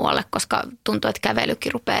paikan muualle, koska tuntuu, että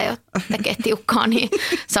kävelykin rupeaa jo tekemään tiukkaa, niin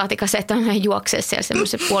saatika se, että mä juoksee siellä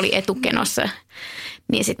semmoisen puoli etukenossa.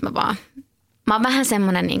 Niin sitten mä oon vähän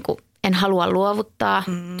semmoinen niin kuin en halua luovuttaa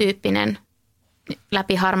tyyppinen,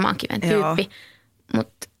 läpi harmaan kiven tyyppi.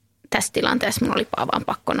 Mutta tässä tilanteessa mun oli vaan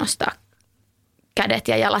pakko nostaa kädet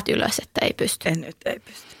ja jalat ylös, että ei pysty. Nyt ei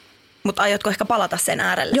pysty. Mutta aiotko ehkä palata sen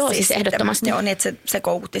äärelle? Joo, siis ehdottomasti. Joo, niin että se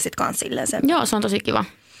koukutti sitten kans silleen sen. Joo, se on tosi kiva.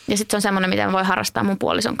 Ja sitten se on semmoinen, mitä mä voin harrastaa mun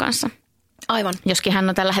puolison kanssa. Aivan. Joskin hän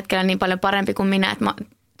on tällä hetkellä niin paljon parempi kuin minä, että mä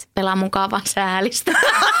pelaan mukaan vaan säälistä.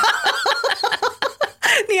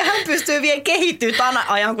 Niin hän pystyy vielä kehittyä tänä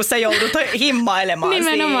ajan, kun sä joudut himmailemaan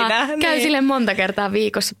nimenomaan. siinä. Käy niin. sille monta kertaa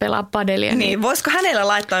viikossa pelaa padelia. Niin, voisiko hänellä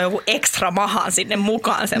laittaa joku ekstra mahan sinne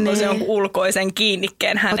mukaan, semmoisen jonkun ulkoisen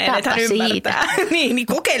kiinnikkeen häneen, että hän ymmärtää. Niin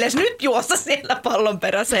kokeiles nyt juosta siellä pallon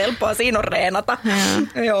perässä, helppoa siinä on reenata.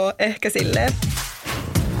 Joo, ehkä silleen.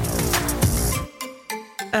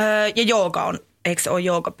 Ja jooga on, eikö se ole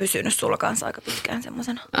jooga pysynyt sulla kanssa aika pitkään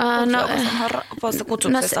semmoisena?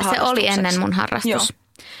 Se oli ennen mun harrastus. Joo.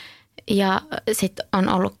 Ja sitten on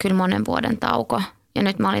ollut kyllä monen vuoden tauko. Ja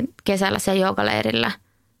nyt mä olin kesällä siellä joogaleirillä.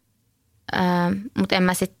 Mutta en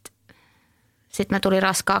mä sitten mä tulin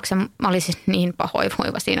raskaaksi. Mä olin siis niin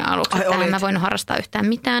pahoinvoiva siinä aluksi, että en mä voinut harrastaa yhtään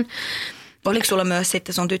mitään. Oliko sulla myös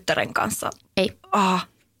sitten sun tyttären kanssa? Ei.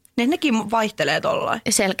 Nekin vaihtelee tollain.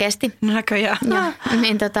 Selkeästi. Näköjään.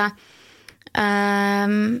 Niin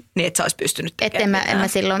niin et sä ois pystynyt tekemään mitään. En mä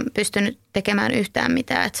silloin pystynyt tekemään yhtään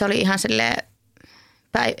mitään. Et se oli ihan silleen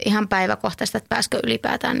ihan päiväkohtaista, että pääskö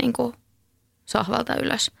ylipäätään niin kuin sohvalta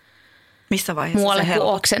ylös. Missä vaiheessa muualle se helpotti?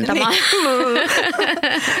 Kuin oksentamaan. Niin.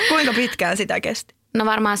 Kuinka pitkään sitä kesti? No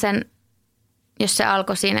varmaan sen, jos se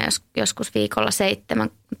alkoi siinä joskus viikolla 7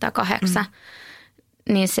 tai 8,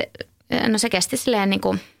 niin se kesti silleen niin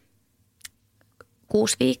kuin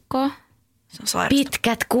 6 viikkoa. Se on sairasta.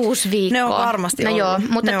 Pitkät 6 viikkoa. Ne on varmasti ollut. Joo,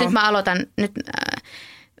 mutta nyt mä aloitan,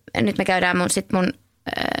 nyt me käydään mun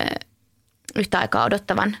yhtä aikaa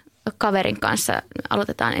odottavan kaverin kanssa.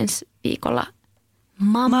 Aloitetaan ensi viikolla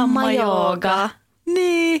mamma jooga.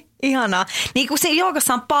 Niin, ihanaa. Niin kun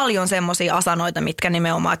joogassa on paljon semmoisia asanoita, mitkä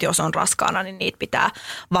nimenomaan, että jos on raskaana, niin niitä pitää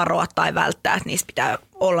varoa tai välttää. Että niistä pitää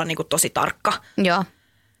olla niin kuin tosi tarkka. Joo.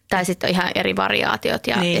 Tai sitten on ihan eri variaatiot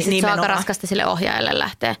ja sitten se on aika raskasta sille ohjaajalle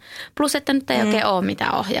lähteä. Plus, että nyt ei oikein ole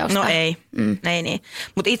mitään ohjausta. No ei, ei niin.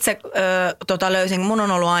 Mutta itse löysin, mun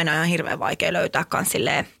on ollut aina ihan hirveän vaikea löytää kans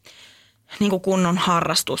silleen niin kuin kunnon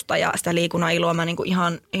harrastusta ja sitä liikunnan iloa. Mä niin kuin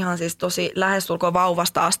ihan siis tosi lähestulkoon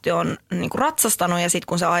vauvasta asti on niin kuin ratsastanut ja sitten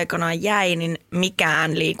kun se aikanaan jäi, niin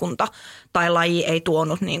mikään liikunta tai laji ei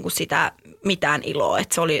tuonut niin kuin sitä mitään iloa.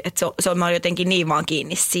 Mä olin jotenkin niin vaan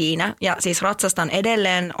kiinni siinä. Ja siis ratsastan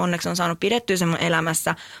edelleen, onneksi on saanut pidettyä sen mun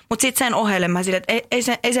elämässä. Mutta sitten sen ohelle mä silleen, että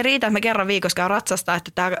ei se riitä, että mä kerran viikossa käyn ratsastaa,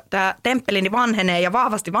 että tämä temppelini vanhenee ja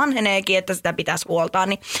vahvasti vanheneekin, että sitä pitäisi huoltaa.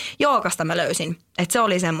 Niin joogasta mä löysin. Että se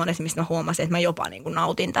oli semmoinen, mistä mä huomasin, että mä jopa niin kuin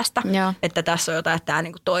nautin tästä. Joo. Että tässä on jotain, että tämä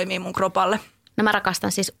niin kuin toimii mun kropalle. No mä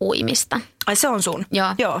rakastan siis uimista. Ai se on sun?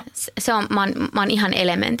 Joo. Se on, mä oon ihan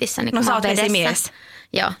elementissä. Niin no sä oot vesimies.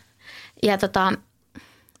 Joo. Ja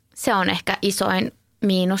se on ehkä isoin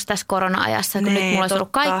miinus tässä korona-ajassa, kun nyt mulla olisi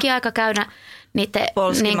ollut kaikki aika käydä niiden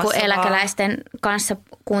niin kuin eläkeläisten kanssa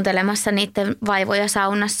kuuntelemassa niiden vaivoja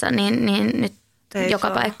saunassa, niin nyt joka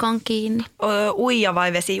paikka on kiinni. Uija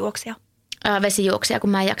vai vesijuoksija? vesijuoksia, kun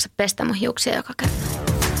mä en jaksa pestä mun hiuksia joka kerta.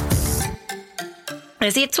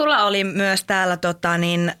 Ja sit sulla oli myös täällä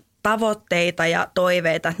tavoitteita ja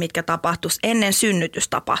toiveita, mitkä tapahtuisi ennen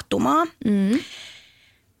synnytystapahtumaa. Mm.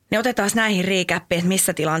 Ne otetaan näihin riikäppiin, että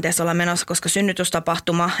missä tilanteessa ollaan menossa, koska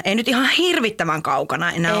synnytystapahtuma ei nyt ihan hirvittävän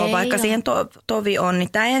kaukana enää ole, vaikka siihen tovi on.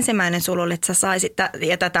 Niin tämä ensimmäinen sulla oli, että sä saisit,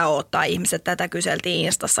 ja tätä odottaa ihmiset, tätä kyseltiin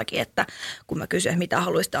Instassakin, että kun mä kysyin, mitä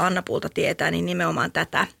haluaisitte Anna-Puulta tietää, niin nimenomaan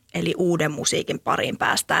tätä, eli uuden musiikin pariin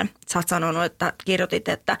päästään. Sä oot sanonut, että kirjoitit,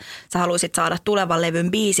 että sä haluaisit saada tulevan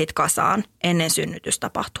levyn biisit kasaan ennen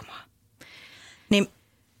synnytystapahtumaa. Niin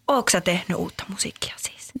ootko sä tehnyt uutta musiikkia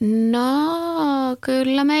siis? No,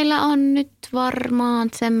 kyllä meillä on nyt varmaan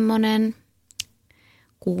semmoinen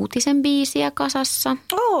 6 biisiä kasassa.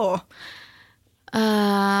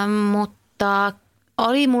 Mutta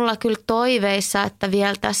oli mulla kyllä toiveissa, että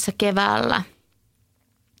vielä tässä keväällä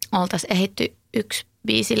oltaisiin ehditty 1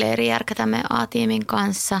 biisileiri järkätä meidän A-tiimin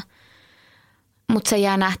kanssa. Mutta se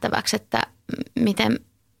jää nähtäväksi, että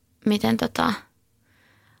miten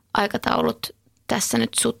aikataulut tässä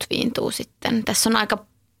nyt sutviintuu sitten. Tässä on aika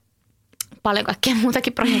paljon kaikkea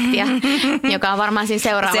muutakin projektia, joka on varmaan siinä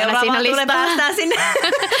seuraavana siinä listalla. Päästään sinne.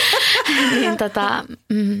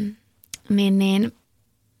 niin.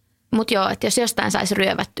 Mutta joo, että jos jostain saisi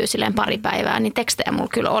ryövättyä silleen pari päivää, niin tekstejä mulla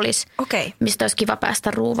kyllä olisi, mistä olisi kiva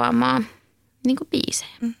päästä ruuvaamaan niin kuin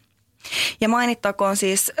biisejä. Ja mainittakoon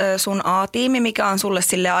siis sun A-tiimi, mikä on sulle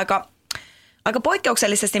silleen aika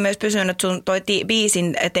poikkeuksellisesti myös pysynyt, että sun toi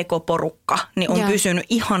biisin tekoporukka niin on pysynyt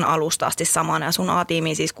ihan alusta asti samana. Ja sun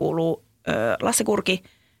A-tiimiin siis kuuluu Lasse Kurki,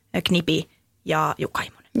 Knipi ja Jukka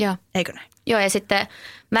Imonen. Joo. Eikö näin? Joo, ja sitten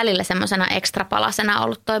välillä semmoisena ekstra palasena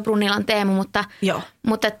ollut toi Brunilan Teemu,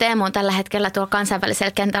 mutta Teemu on tällä hetkellä tuolla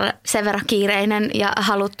kansainvälisellä kentällä sen verran kiireinen ja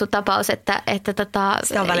haluttu tapaus, että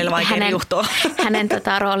se on välillä vaikea juhtua. Hänen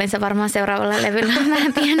roolinsa varmaan seuraavalla levyllä on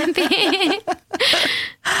vähän pienempi.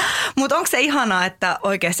 Mutta onko se ihanaa, että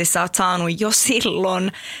oikeasti sä oot saanut jo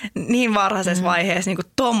silloin niin varhaisessa vaiheessa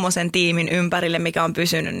niin tommosen tiimin ympärille, mikä on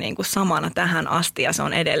pysynyt niin samana tähän asti ja se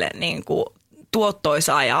on edelleen niin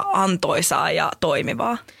tuottoisaa ja antoisaa ja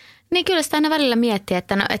toimivaa? Niin kyllä sitä aina välillä miettii,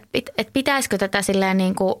 että pitäisikö tätä silleen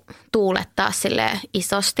niin kuin tuulettaa silleen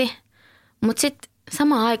isosti, mutta sitten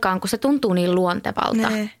samaan aikaan, kun se tuntuu niin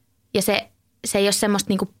luontevalta ja se ei ole semmoista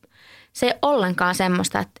niin kuin, se ei ollenkaan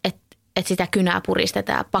semmoista, että sitä kynää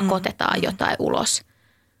puristetaan ja pakotetaan jotain ulos,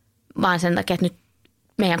 vaan sen takia, että nyt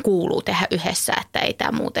meidän kuuluu tehdä yhdessä, että ei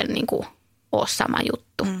tämä muuten niin kuin ole sama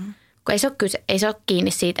juttu. Kun ei se ole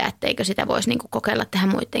kiinni siitä, etteikö sitä voisi niin kuin kokeilla tehdä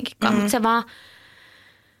muidenkin kanssa, mutta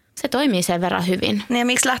se toimii sen verran hyvin. Niin ja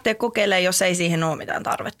miksi lähteä kokeilemaan, jos ei siihen ole mitään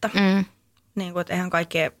tarvetta? Niin kuin, että eihän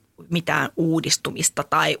kaikkea mitään uudistumista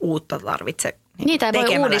tai uutta tarvitse niitä ei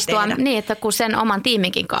voi uudistua tehdä. Niin, että kun sen oman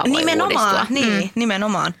tiiminkin kanssa voi nimenomaan, uudistua.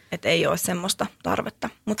 Nimenomaan, että ei ole semmoista tarvetta,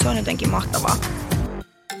 mutta se on jotenkin mahtavaa.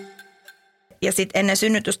 Ja sitten ennen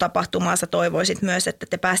synnytystapahtumaa sä toivoisit myös, että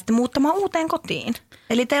te pääsitte muuttamaan uuteen kotiin.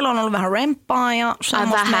 Eli teillä on ollut vähän remppaa ja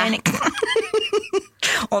semmoista meininkiä.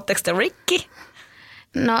 Ootteko te rikki?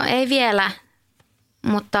 No ei vielä,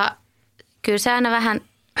 mutta kyllä se aina vähän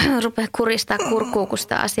rupeaa kuristaa kurkkuun, kun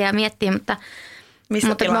sitä asiaa miettii.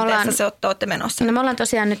 Missä tilanteessa olette menossa? No me ollaan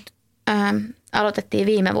tosiaan nyt, aloitettiin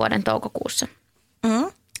viime vuoden toukokuussa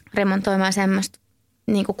remontoimaan semmoista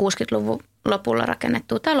niin kuin 60-luvun lopulla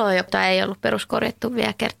rakennettua taloa, jota ei ollut peruskorjattu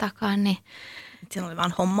vielä kertaakaan. Niin siinä oli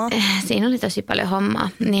vaan hommaa. Siinä oli tosi paljon hommaa.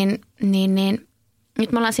 Niin.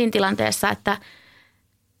 Nyt me ollaan siinä tilanteessa, että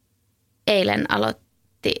eilen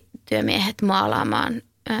aloitti työmiehet maalaamaan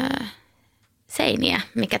seiniä,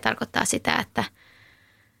 mikä tarkoittaa sitä,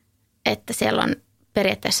 että siellä on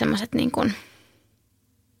periaatteessa semmoiset niin kuin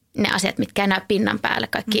ne asiat, mitkä ei näy pinnan päälle.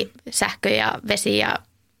 Kaikki sähkö ja vesi ja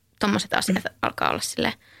tommoset asiat alkaa olla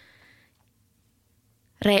silleen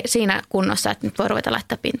siinä kunnossa, että nyt voi ruveta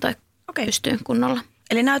laittaa pintoja pystyyn kunnolla.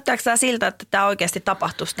 Eli näyttääkö tämä siltä, että tämä oikeasti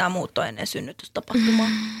tapahtuisi tämä muutto ennen synnytystapahtumaa?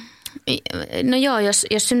 No joo, jos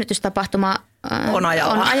synnytystapahtuma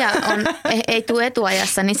ei tule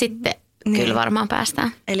etuajassa, niin sitten kyllä varmaan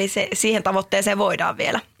päästään. Eli siihen tavoitteeseen voidaan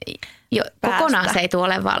vielä kokonaan se ei tule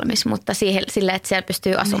ole valmis, mutta sille, että siellä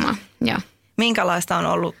pystyy asumaan. Joo. Minkälaista on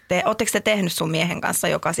ollut? Oletteko te tehnyt sun miehen kanssa,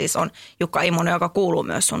 joka siis on Jukka Imonen, joka kuuluu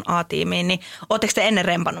myös sun A-tiimiin, niin oletteko te ennen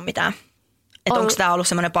rempannut mitään? Että onko tämä ollut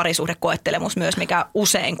semmoinen parisuhdekoettelemus myös, mikä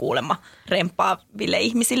usein kuulemma remppaaville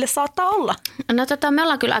ihmisille saattaa olla? No me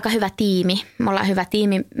ollaan kyllä aika hyvä tiimi. Me ollaan hyvä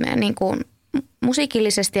tiimi niin kuin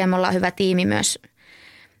musiikillisesti ja me ollaan hyvä tiimi myös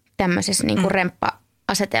tämmöisessä niin kuin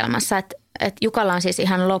remppa-asetelmassa. Että Jukalla on siis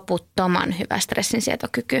ihan loputtoman hyvä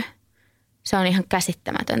stressinsietokyky. Se on ihan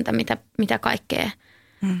käsittämätöntä, mitä kaikkea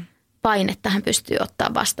painetta hän pystyy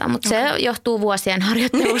ottaa vastaan, mutta se johtuu vuosien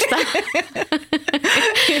harjoittelusta.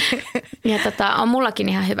 Ja on mullakin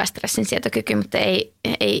ihan hyvä stressinsietokyky, mutta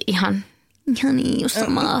ei ihan niin just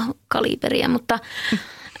samaa kaliberia, mutta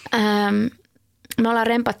me ollaan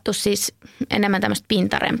rempattu siis enemmän tämmöistä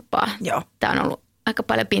pintaremppaa. Joo. Tämä on ollut aika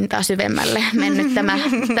paljon pintaa syvemmälle mennyt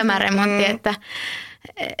tämä remontti, että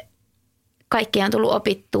kaikkia on tullut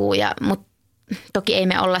opittua, mutta toki ei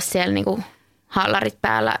me olla siellä niinku hallarit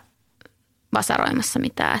päällä vasaroimassa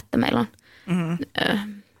mitään, että meillä on...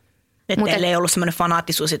 Että teillä ei ollut semmoinen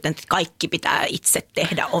fanaattisuus, että kaikki pitää itse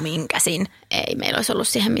tehdä omin käsin. Ei meillä olisi ollut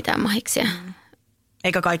siihen mitään mahiksia.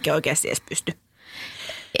 Eikä kaikki oikeasti edes pysty.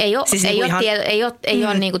 Ei ole, siis ei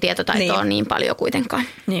ole niinku tietotaitoa niin paljon kuitenkaan.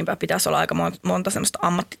 Niinpä, pitäisi olla aika monta semmoista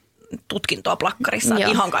ammattitutkintoa plakkarissa.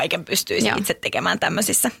 Ihan kaiken pystyisi itse tekemään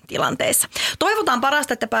tämmöisissä tilanteissa. Toivotaan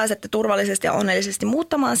parasta, että pääsette turvallisesti ja onnellisesti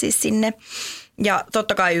muuttamaan siis sinne. Ja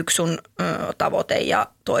totta kai yksi sun tavoite ja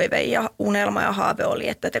toive ja unelma ja haave oli,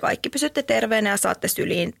 että te kaikki pysytte terveenä ja saatte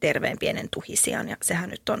syliin terveen pienen tuhisian. Ja sehän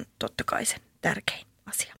nyt on totta kai se tärkein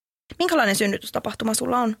asia. Minkälainen synnytystapahtuma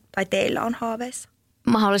sulla on tai teillä on haaveissa?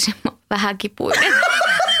 Mahdollisimman vähän kipuinen.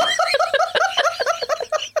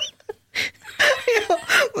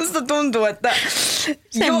 Musta tuntuu, että...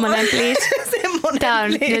 Semmoinen, please.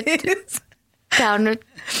 Tämä on nyt...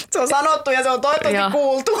 Se on sanottu ja se on toivottavasti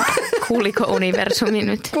kuultu. Kuuliko universumi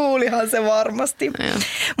nyt? Kuulihan se varmasti. Joo.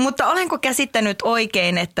 Mutta olenko käsittänyt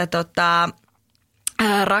oikein, että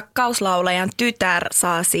rakkauslaulajan tytär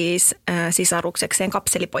saa siis sisaruksekseen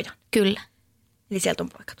kapselipojan? Kyllä. Eli sieltä on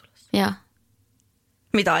poika tulossa. Joo.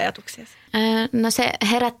 Mitä ajatuksia? No se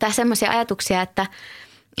herättää semmoisia ajatuksia, että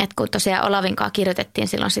kun tosiaan Olavin kanssa kirjoitettiin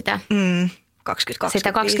silloin sitä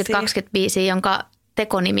 2020 biisiä, jonka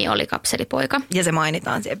tekonimi oli Kapselipoika. Ja se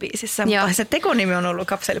mainitaan siellä biisissä, mutta se tekonimi on ollut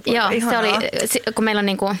Kapselipoika. Joo, ihanaa. Se oli, kun meillä on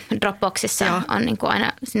niinku Dropboxissa on niinku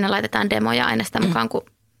aina, sinne laitetaan demoja aina sitä mukaan, kun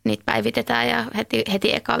niitä päivitetään ja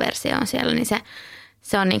heti eka versio on siellä, niin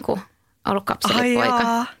se on niinku ollut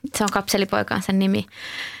Kapselipoika. Se on Kapselipoika on sen nimi.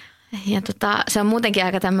 Ja se on muutenkin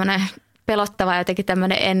aika tämmöinen pelottava jotenkin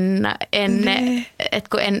tämmöinen että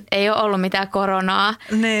kun ei ole ollut mitään koronaa.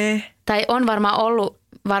 Ne. Tai on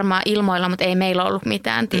varmaan ilmoilla, mutta ei meillä ollut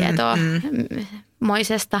mitään tietoa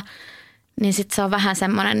moisesta. Niin sitten se on vähän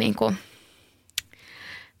semmoinen niin kuin,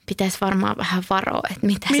 pitäisi varmaan vähän varoa, että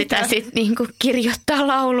mitä? Sitä sitten niin kuin kirjoittaa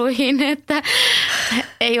lauluihin, että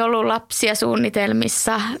ei ollut lapsia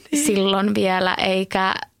suunnitelmissa silloin vielä,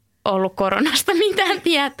 eikä ollut koronasta mitään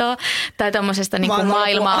tietoa tai tuommoisesta niin kuin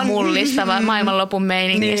maailmaa mullistavaa, maailmanlopun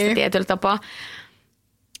meiningistä tietyllä tapaa.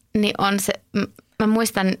 Niin on se, mä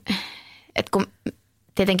muistan, että kun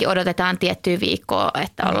tietenkin odotetaan tiettyä viikkoa,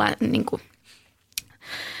 että ollaan niin kuin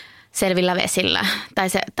selvillä vesillä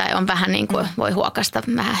tai on vähän niin kuin voi huokasta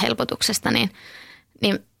vähän helpotuksesta, niin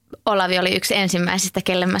Olavi oli yksi ensimmäisistä,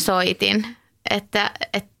 kelle mä soitin. Että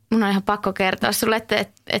mun on ihan pakko kertoa sulle, että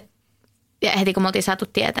ja heti kun me oltiin saatu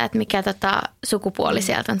tietää, että mikä sukupuoli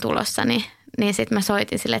sieltä on tulossa, niin sitten mä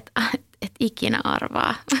soitin sille, että ikinä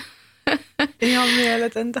arvaa. Ihan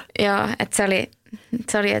mieletöntä. Joo, että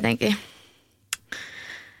se oli jotenkin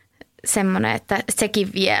semmoinen, että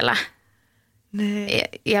sekin vielä.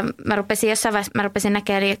 Ja mä rupesin jossain vaiheessa,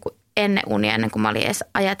 näkemään ennen unia, ennen kuin mä olin edes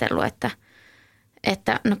ajatellut,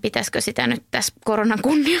 että no pitäisikö sitä nyt tässä koronan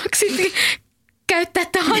kunniaksi käyttää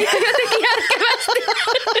tämä aika jotenkin järkevästi.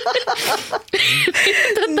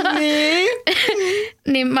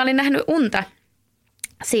 Niin mä olin nähnyt unta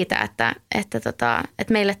siitä, että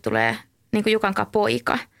meille tulee niin kuin Jukan kanssa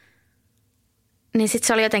poika. Niin sitten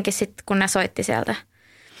se oli jotenkin, kun ne soitti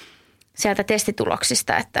sieltä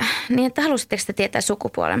testituloksista, että halusitteko te tietää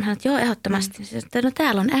sukupuolen? Mä sanoin, että joo, ehdottomasti. No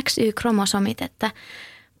täällä on XY-kromosomit, että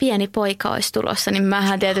pieni poika olisi tulossa. Niin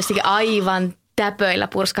mähän tietysti aivan täpöillä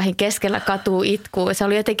purskahin keskellä katuu itkuu. Se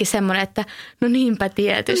oli jotenkin semmoinen, että no niinpä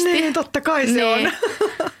tietysti. Niin, totta kai se on.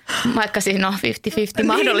 Vaikka siinä on 50-50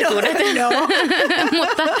 mahdollisuudet.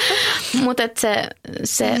 mutta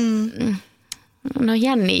se no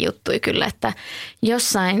jänniä juttui kyllä, että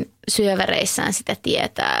jossain syövereissään sitä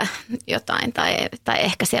tietää jotain tai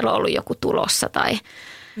ehkä siellä on ollut joku tulossa tai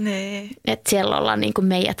että siellä ollaan niin kuin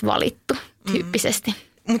meidät valittu tyyppisesti.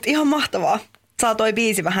 Mutta ihan mahtavaa. Saa toi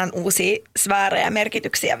biisi vähän uusia sfäärejä ja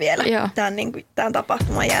merkityksiä vielä tämän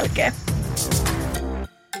tapahtuman jälkeen.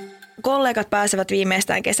 Kollegat pääsevät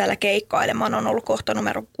viimeistään kesällä keikkailemaan. On ollut kohta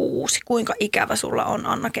numero 6. Kuinka ikävä sulla on,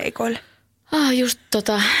 Anna, keikoille? Just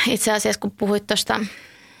itse asiassa kun puhuit tuosta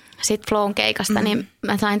Flown keikasta, niin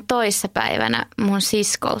mä sain toissapäivänä mun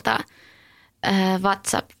siskolta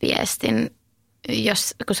WhatsApp-viestin,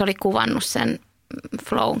 kun se oli kuvannut sen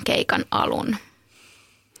Flown keikan alun.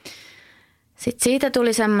 Sitten siitä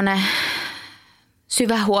tuli semmoinen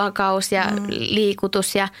syvä huokaus ja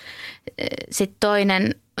liikutus ja sitten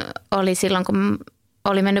toinen oli silloin, kun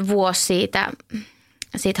oli mennyt vuosi siitä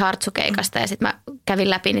hartsukeikasta ja sitten mä kävin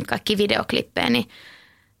läpi niitä kaikki videoklippejä, niin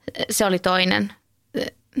se oli toinen.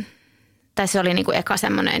 Tai se oli niinku eka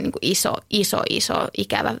semmoinen niinku iso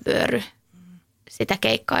ikävä vyöry sitä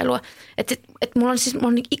keikkailua. Että mulla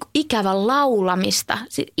on ikävä laulamista,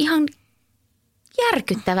 siis ihan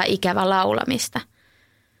järkyttävä ikävä laulamista.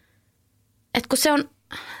 Että kun se on,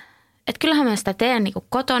 että kyllähän mä sitä teen niinku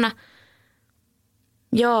kotona,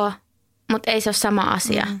 joo, mutta ei se ole sama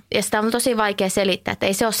asia. Ja sitä on tosi vaikea selittää, että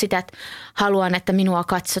ei se ole sitä, että haluan, että minua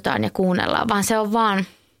katsotaan ja kuunnellaan, vaan se on vaan,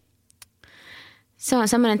 se on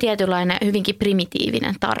semmoinen tietynlainen hyvinkin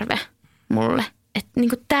primitiivinen tarve mulle. Että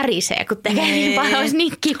niinku tärisee, kun tekee niin paljon, olisi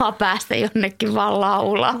niin kiva päästä jonnekin vaan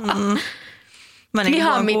laulaa.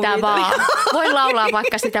 Ihan mitä vaan. Voi laulaa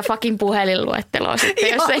vaikka sitä fucking puhelinluetteloa sitten,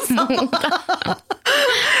 jos ei muuta.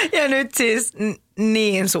 Ja nyt siis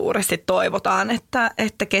niin suuresti toivotaan,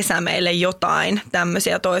 että kesä meille jotain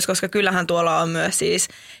tämmöisiä toisi, koska kyllähän tuolla on myös siis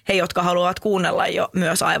he, jotka haluavat kuunnella jo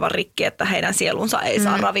myös aivan rikki, että heidän sielunsa ei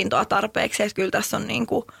saa ravintoa tarpeeksi. Että kyllä tässä on niin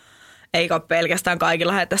kuin, eikä pelkästään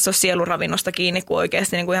kaikilla, että tässä on sieluravinnosta kiinni, kun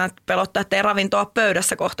oikeasti niin kuin ihan pelottaa, että ei ravintoa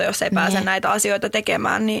pöydässä kohta, jos ei pääse näitä asioita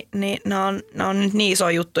tekemään, niin nämä on nyt niin iso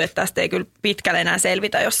juttu, että tästä ei kyllä pitkälle enää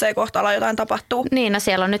selvitä, jos ei kohta ala jotain tapahtuu. Niin, no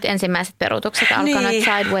siellä on nyt ensimmäiset peruutukset alkanut, niin.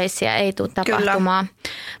 Sidewaysia ei tule tapahtumaan. Kyllä.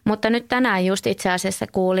 Mutta nyt tänään just itse asiassa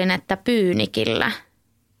kuulin, että Pyynikillä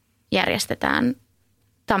järjestetään,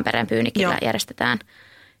 Tampereen Pyynikillä järjestetään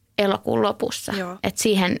elokuun lopussa. Että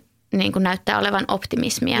siihen niin kuin näyttää olevan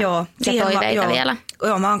optimismia ja toiveita vielä.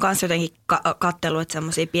 Joo, mä oon kanssa jotenkin katsellut, että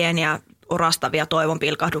semmoisia pieniä orastavia toivon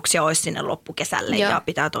pilkahduksia olisi sinne loppukesälle ja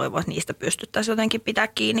pitää toivoa, että niistä pystyttäisiin jotenkin pitää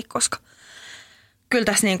kiinni, koska kyllä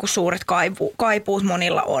tässä niin kuin suuret kaipuut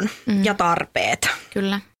monilla on ja tarpeet.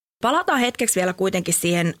 Kyllä. Palataan hetkeksi vielä kuitenkin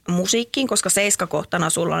siihen musiikkiin, koska 7-kohtana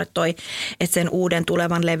sulla on nyt toi, että sen uuden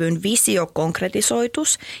tulevan levyn visio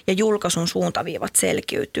konkretisoitus ja julkaisun suuntaviivat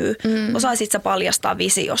selkiytyy. Osaisit sä paljastaa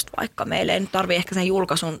visiosta, vaikka meille ei nyt tarvitse ehkä sen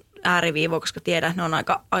julkaisun ääriviivoja, koska tiedän, että ne on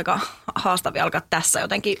aika haastavia alkaa tässä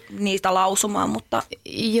jotenkin niistä lausumaan, mutta...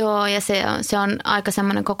 Joo, ja se on aika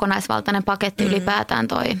semmoinen kokonaisvaltainen paketti ylipäätään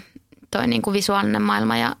toi niin kuin visuaalinen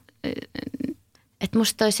maailma ja että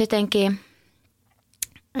musta olisi jotenkin...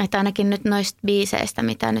 Että ainakin nyt noista biiseistä,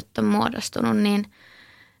 mitä nyt on muodostunut, niin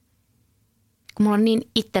kun mulla on niin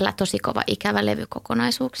itsellä tosi kova ikävä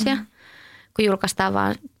levykokonaisuuksia, kun julkaistaan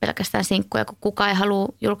vaan pelkästään sinkkuja, kun kukaan ei halua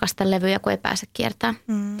julkaista levyjä, kun ei pääse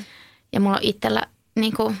kiertämään. Ja mulla on itsellä,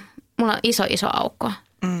 niin kuin, mulla on iso aukko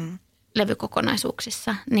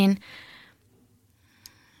levykokonaisuuksissa, niin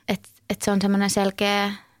että se on semmoinen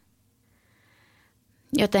selkeä...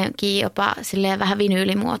 Jotenkin jopa silleen vähän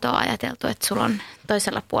vinyylimuotoa ajateltu, että sulla on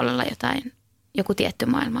toisella puolella joku tietty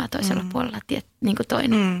maailma ja toisella puolella niin kuin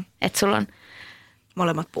toinen. Että sulla on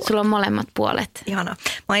molemmat puolet. Sulla on molemmat puolet. Ihanaa.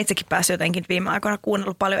 Mä oon itsekin päässyt jotenkin viime aikoina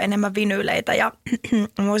kuunnellut paljon enemmän vinyyleitä ja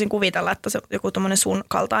mä voisin kuvitella, että joku tommoinen sun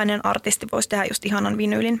kaltainen artisti voisi tehdä just ihanan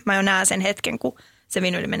vinyylin. Mä jo näen sen hetken, kun se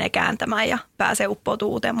vinyyli menee kääntämään ja pääsee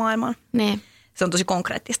uppoutumaan uuteen maailmaan. Niin. Se on tosi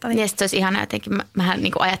konkreettista. Niin. Ja sitten se olisi ihana jotenkin, mähän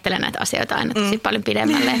niin kuin ajattelen näitä asioita aina tosi paljon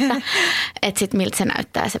pidemmälle, että sitten miltä se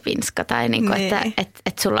näyttää se pinska tai niin kuin,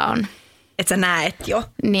 että sulla on... Että sä näet jo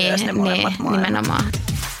myös ne molemmat maailmat. Nimenomaan.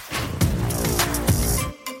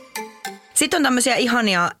 Sitten on tämmöisiä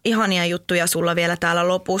ihania juttuja sulla vielä täällä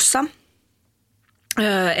lopussa.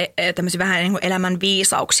 Tämmöisiä vähän niin kuin elämän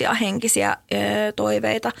viisauksia, henkisiä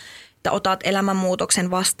toiveita. Että otat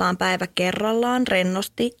elämänmuutoksen vastaan päivä kerrallaan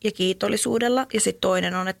rennosti ja kiitollisuudella. Ja sitten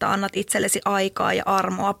toinen on, että annat itsellesi aikaa ja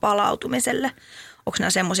armoa palautumiselle. Onko nämä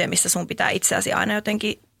semmoisia, missä sun pitää itseäsi aina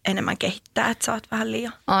jotenkin enemmän kehittää, että sä oot vähän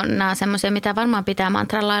liian? On nämä semmoisia, mitä varmaan pitää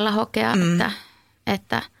mantran lailla hokea,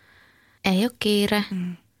 että ei ole kiire.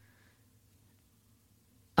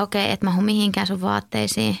 Okei, et mahu mihinkään sun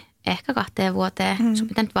vaatteisiin. Ehkä 2 vuoteen. Sun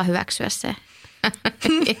pitää nyt vaan hyväksyä se.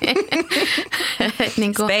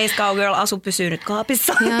 Niin kuin, Space Cowgirl pysyy nyt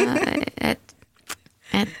kaapissa.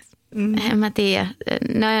 En mä tiedä.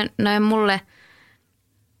 Ne on mulle,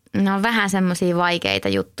 ne on vähän semmoisia vaikeita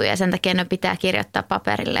juttuja. Sen takia ne pitää kirjoittaa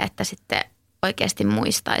paperille, että sitten oikeasti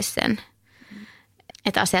muistaisi sen.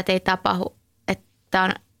 Että asiat ei tapahdu. Että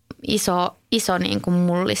on iso niin kuin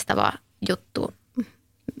mullistava juttu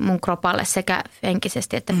mun kropalle sekä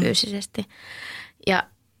henkisesti että fyysisesti. Ja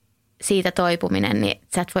siitä toipuminen, niin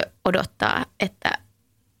sä et voi odottaa, että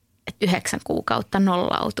 9 kuukautta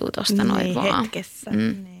nollautuu tuosta noin vaan. Hetkessä.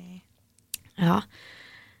 Niin. Joo.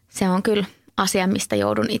 Se on kyllä asia, mistä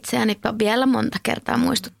joudun itseäni vielä monta kertaa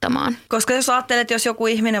muistuttamaan. Koska jos ajattelet, jos joku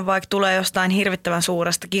ihminen vaikka tulee jostain hirvittävän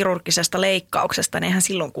suuresta kirurgisesta leikkauksesta, niin eihän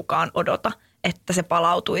silloin kukaan odota, että se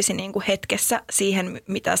palautuisi niin kuin hetkessä siihen,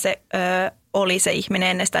 mitä se oli se ihminen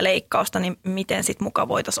ennen sitä leikkausta, niin miten sitten muka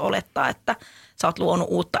voitaisiin olettaa, että sä oot luonut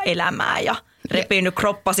uutta elämää ja repinyt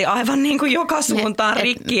kroppasi aivan niin kuin joka suuntaan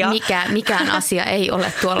rikki. Mikään asia ei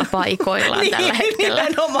ole tuolla paikoillaan tällä hetkellä.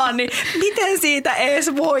 Nimenomaan, niin miten siitä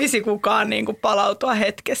edes voisi kukaan niin kuin palautua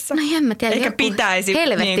hetkessä? No en mä tiedä. Eikä pitäisi.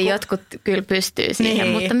 Helvetti niin kuin, jotkut kyllä pystyy siihen,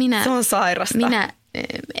 niin, mutta minä... Se on sairasta.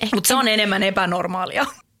 Mutta se on enemmän epänormaalia.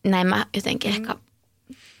 Näin mä jotenkin ehkä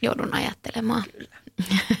joudun ajattelemaan. Kyllä.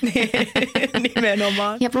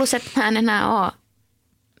 Nimenomaan. Ja plus, että mä en enää ole.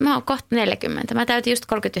 Mä oon kohta 40. Mä täytin just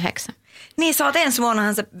 39. Niin, sä oot ensi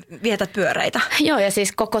vuonnahan sä vietät pyöreitä. Joo, ja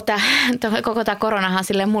siis koko tää koronahan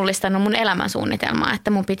silleen mullistanut mun elämänsuunnitelmaa,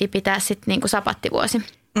 että mun piti pitää sitten niinku sapattivuosi,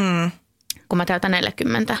 kun mä täytän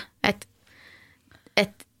 40.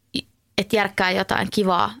 Et järkkää jotain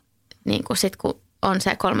kivaa, niinku sit kun on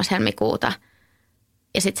se 3. helmikuuta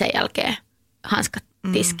ja sitten sen jälkeen hanskat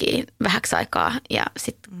tiskiin vähäksi aikaa ja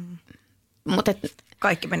sitten,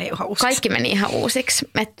 kaikki meni ihan uusiksi. Kaikki meni ihan uusiksi.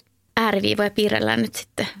 Et ääriviivoja piirrellään nyt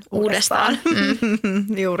sitten uudestaan.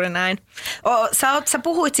 Juuri näin. Sä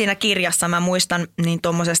puhuit siinä kirjassa, mä muistan niin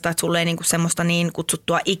tommosesta, että sulla ei niinku semmoista niin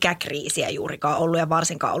kutsuttua ikäkriisiä juurikaan ollut ja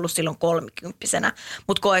varsinkaan ollut silloin 30-vuotiaana.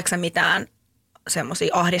 Mutta koetko sä mitään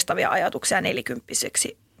semmoisia ahdistavia ajatuksia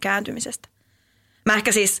 40-vuotiaaksi kääntymisestä? Mä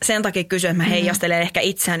ehkä siis sen takia kysyn, että mä heijastelen ehkä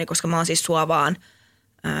itseäni, koska mä oon siis sua vaan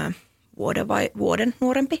vuoden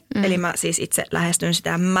nuorempi. Eli mä siis itse lähestyn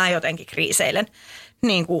sitä, mä jotenkin kriiseilen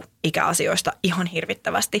niin kuin ikäasioista ihan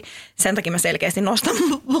hirvittävästi. Sen takia mä selkeästi nostan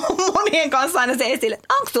monien kanssa aina se esille,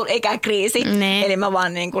 että onko sulla ikäkriisi? Ne. Eli mä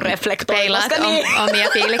vaan niin kuin reflektoin. Peilaat omia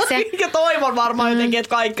fiiliksiä. Ja toivon varmaan jotenkin, että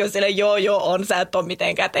kaikki on silleen, joo, on, sä et ole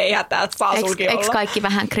mitenkään teihätä, että saa sulki olla. Eikö kaikki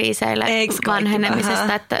vähän kriiseillä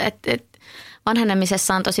vanhenemisesta, että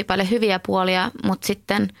vanhenemisessa on tosi paljon hyviä puolia, mutta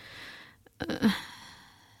sitten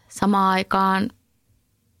samaan aikaan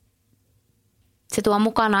se tuo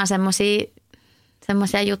mukanaan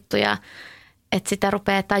semmoisia juttuja, että sitä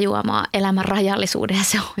rupeaa tajuamaan elämän rajallisuuden ja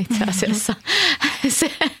se on itse asiassa,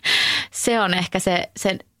 se on ehkä se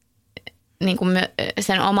niin kuin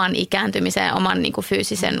sen oman ikääntymisen, oman niin kuin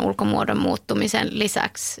fyysisen ulkomuodon muuttumisen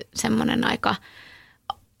lisäksi semmoinen aika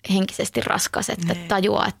henkisesti raskas, että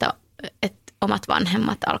tajuaa, että omat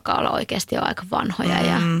vanhemmat alkaa olla oikeasti jo aika vanhoja.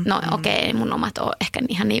 Ja okei, mun omat on ehkä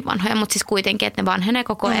ihan niin vanhoja, mutta siis kuitenkin, että ne vanhenee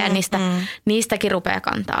koko ajan ja niistäkin rupeaa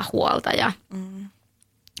kantaa huolta. Ja,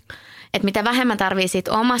 että mitä vähemmän tarvii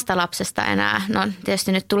siitä omasta lapsesta enää, no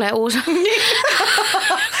tietysti nyt tulee uusi.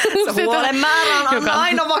 Se huolen määrä on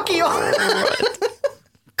aina vakio.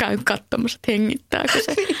 Käy katsomassa, että hengittääkö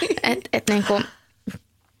se.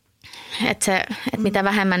 Että mitä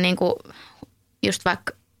vähemmän niinku, just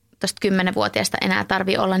vaikka tuosta 10-vuotiaasta enää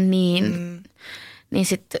tarvii olla niin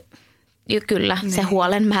sitten kyllä se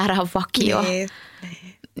huolen määrä on vakio.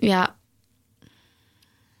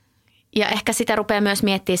 Ja ehkä sitä rupeaa myös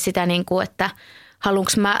miettimään sitä, niin kuin, että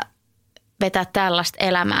haluanko mä vetää tällaista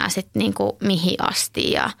elämää sitten niin kuin mihin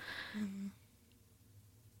asti.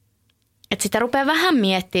 Että sitä rupeaa vähän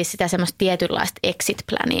miettimään sitä semmoista tietynlaista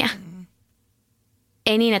exit-pläniä.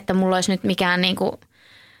 Ei niin, että mulla olisi nyt mikään niin kuin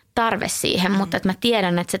tarve siihen, mutta että mä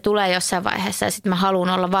tiedän, että se tulee jossain vaiheessa ja sitten mä haluan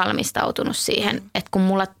olla valmistautunut siihen, että kun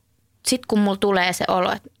mulla tulee se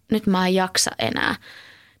olo, että nyt mä en jaksa enää,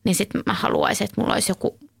 niin sitten mä haluaisin, että mulla olisi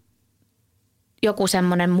joku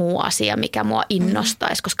semmoinen muu asia, mikä mua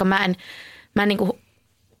innostaisi, koska mä en niin kuin,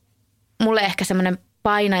 mulle ehkä semmoinen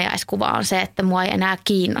painajaiskuva on se, että mua ei enää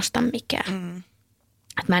kiinnosta mikään.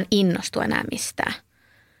 Että mä en innostu enää mistään.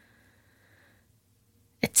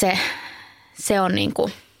 Että se on niin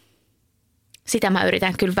kuin, sitä mä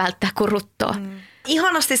yritän kyllä välttää kuin ruttoa.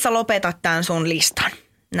 Ihanasti sä lopetat tämän sun listan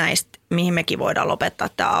näistä, mihin mekin voidaan lopettaa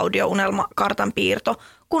tämä audio-unelmakartan piirto.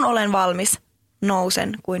 Kun olen valmis,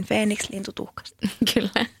 nousen kuin Feeniks-lintu tuhkasta.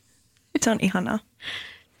 Kyllä. Se on ihanaa.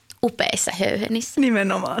 Upeissa höyhenissä.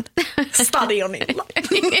 Nimenomaan. Stadionilla.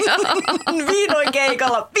 Vihdoin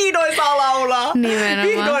keikalla. Vihdoin saa laulaa. Nimenomaan.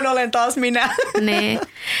 Vihdoin olen taas minä. Niin.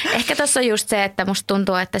 Ehkä tuossa on just se, että musta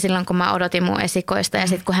tuntuu, että silloin kun mä odotin mun esikoista ja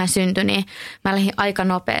sitten kun hän syntyi, niin mä lähdin aika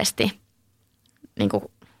nopeasti niin kuin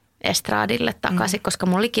estraadille takaisin, koska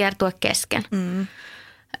mulla oli kiertue kesken.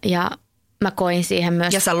 Ja mä koin siihen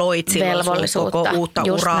myös ja sä loit silloin velvollisuutta. Koko uutta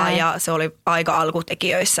just uraa näin. ja se oli aika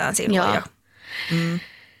alkutekijöissään silloin. Joo.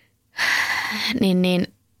 Niin,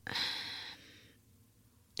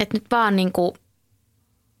 että nyt vaan niin kuin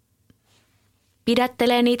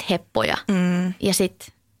pidättelee niitä heppoja ja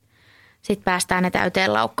sitten sitten päästään ne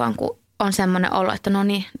täyteen laukkaan, kun on semmoinen olo, että no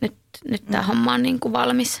niin, nyt tämä homma on niin kuin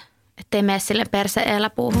valmis. Ettei mene sille perse-eellä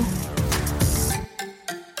puuhun.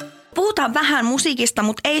 Puhutaan vähän musiikista,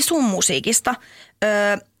 mutta ei sun musiikista.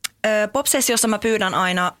 Popsessiossa mä pyydän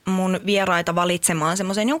aina mun vieraita valitsemaan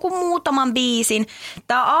semmoisen jonkun muutaman biisin.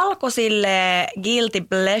 Tää alkoi sille Guilty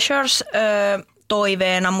Pleasures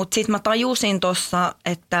toiveena, mutta sit mä tajusin tossa,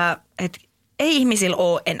 että ei ihmisillä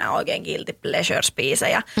ole enää oikein Guilty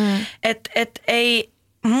Pleasures-biisejä. Et ei,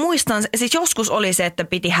 muistan, siis joskus oli se, että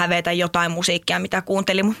piti hävetä jotain musiikkia, mitä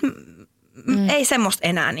kuuntelin, mutta ei semmoista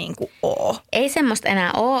enää niinku oo. Ei semmoista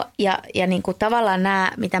enää oo ja niinku tavallaan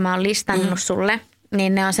nämä, mitä mä oon listannut sulle,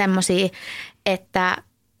 niin ne on semmosia, että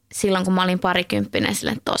silloin kun mä olin parikymppinen,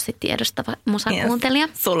 sille tosi tiedostava musakuuntelija.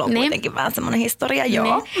 Yes. Sulla on kuitenkin vähän semmoinen historia,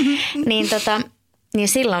 joo. Niin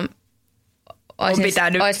silloin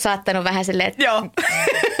olisi saattanut vähän silleen, että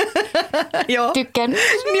joo. Tykkään.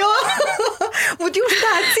 Joo, mutta just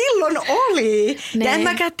tämä, että silloin oli. Ja en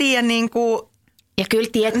mäkään tiedä niinku. Ja kyllä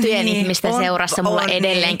tiettyjen ihmisten seurassa mulla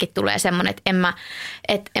edelleenkin tulee semmoinen,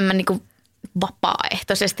 että en mä niinku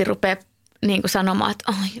vapaaehtoisesti rupea niinku sanomaan,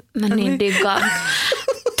 että mä niin diggaan.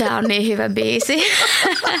 Tää on niin hyvä biisi.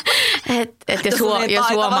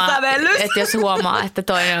 Jos huomaa, että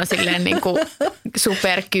toinen on silleen niinku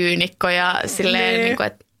superkyynikko ja silleen niinku,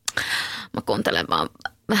 että mä kuuntelen vaan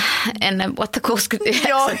ennen vuotta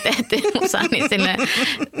 69 tehtiin musaa, niin silleen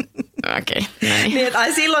okei. Niin,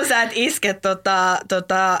 että silloin sä et iske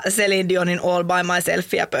Celine Dionin All by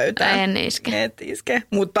Myselfia pöytään. En iske. Et iske,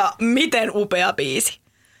 mutta miten upea biisi.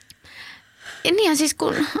 Niin siis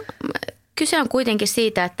kun kyse on kuitenkin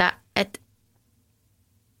siitä, että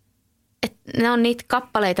ne on niitä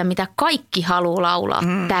kappaleita, mitä kaikki haluaa laulaa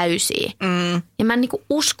täysiä. Ja mä en niinku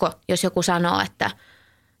usko, jos joku sanoo, että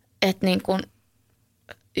niinku,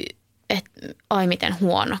 oi miten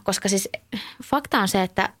huono. Koska siis fakta on se,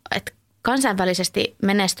 että kansainvälisesti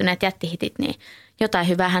menestyneet jättihitit, niin jotain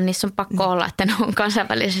hyväähän niissä on pakko olla, että ne on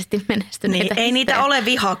kansainvälisesti menestyneitä. Niin, ei niitä ole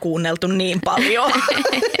vihakuunneltu niin paljon,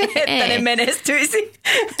 että ne menestyisi.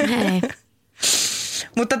 Ei.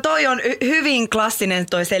 Mutta toi on hyvin klassinen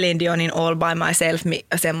toi Celine Dionin All by Myself,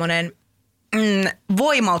 semmoinen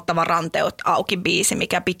voimauttava ranteot auki biisi,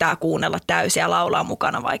 mikä pitää kuunnella täysiä laulaa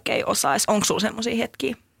mukana, vaikka ei osaisi. Onko sulla semmoisia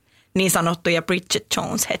hetkiä? Niin sanottuja Bridget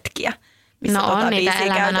Jones-hetkiä, missä no on niitä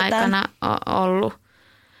elämän aikana ollut.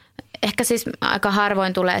 Ehkä siis aika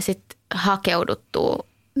harvoin tulee sitten hakeuduttua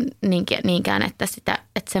niinkään, että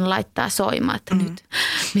sen laittaa soimaan, että nyt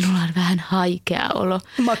minulla on vähän haikea olo.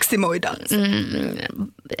 Maksimoidaan se.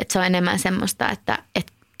 Että se on enemmän semmoista, että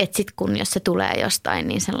sitten kun jos se tulee jostain,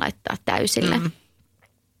 niin sen laittaa täysille.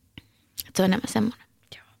 Se on enemmän semmoinen.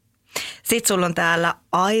 Sitten sulla on täällä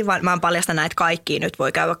aivan, mä en paljasta näitä kaikkia, nyt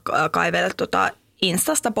voi käydä kaivella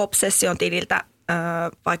Instasta Popsession tililtä,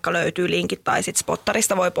 vaikka löytyy linkit tai sitten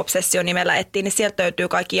Spottarista voi Popsession nimellä etsiä, niin sieltä löytyy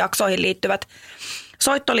kaikki jaksoihin liittyvät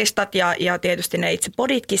soittolistat ja tietysti ne itse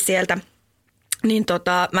poditkin sieltä. Niin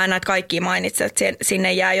mä en näitä kaikkia mainitse, että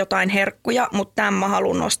sinne jää jotain herkkuja, mutta tämän mä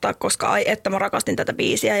haluan nostaa, koska että mä rakastin tätä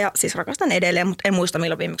biisiä ja siis rakastan edelleen, mutta en muista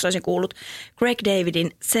milloin viimeksi olisin kuullut Greg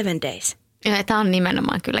Davidin 7 Days. Ja tämä on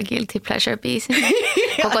nimenomaan kyllä Guilty Pleasure-biisi.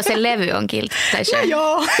 Koko se levy on Guilty Pleasure. No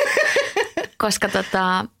joo. Koska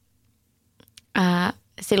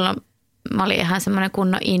silloin mä olin ihan semmoinen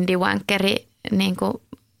kunnon indie-wankeri, niin kuin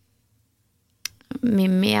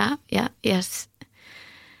Mimmi ja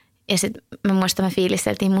sitten mä muistan, me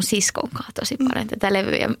fiilisteltiin mun siskon kanssa tosi paljon tätä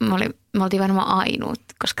levyä. Ja me oltiin varmaan ainut,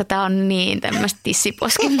 koska tää on niin tämmöistä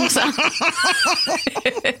tissiposkin musa.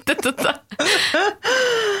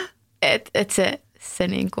 että se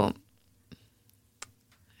niinku,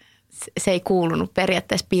 se ei kuulunut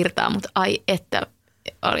periaatteessa piirtaan, mutta ai että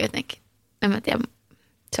oli jotenkin, en mä tiedä.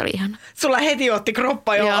 Se oli ihana. Sulla heti otti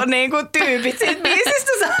kroppa jo niin kuin tyypit siitä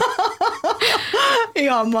biisistä.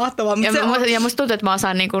 Ihan mahtavaa. Ja musta tuntuu, että mä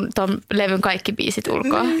osaan niin kuin ton levyn kaikki biisit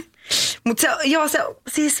ulkoa. Mutta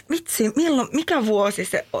siis vitsi, mikä vuosi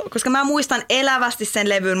se on? Koska mä muistan elävästi sen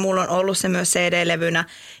levyn, mulla on ollut se myös CD-levynä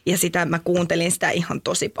ja sitä mä kuuntelin sitä ihan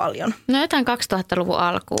tosi paljon. No jotain 2000-luvun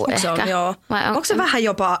alkuun ehkä. Se on, joo. Onko se vähän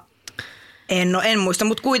jopa, en muista,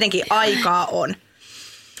 mutta kuitenkin aikaa on.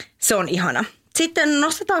 Se on ihana. Sitten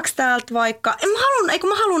nostetaanko täältä vaikka,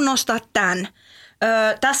 mä haluan nostaa tämän.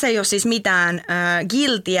 Tässä ei ole siis mitään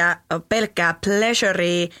guiltyä, pelkkää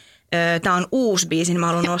pleasurea. Tämä on uusi biisi, niin mä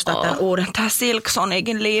haluan nostaa tämän uuden. Tämä Silk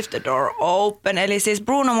Sonicin Leave the Door Open, eli siis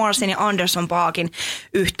Bruno Marsin ja Anderson Paakin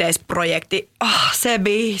yhteisprojekti. Se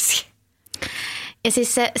biisi. Ja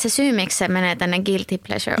siis se syy, miksi se menee tänne Guilty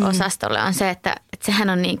Pleasure-osastolle on se, että sehän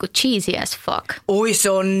on niinku cheesy as fuck. Oi, se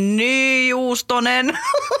on niin juustonen.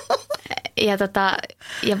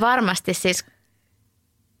 Ja varmasti siis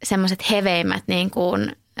semmoiset heveimmät niin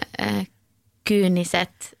kuin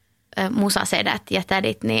kyyniset musasedät ja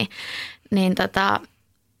tädit, niin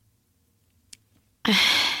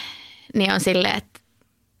on silleen, että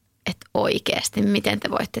oikeasti, miten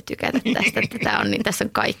te voitte tykätä tästä, että tämä on niin, tässä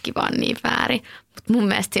on kaikki vaan niin väärin. Mutta mun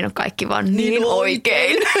mielestä siinä on kaikki vaan niin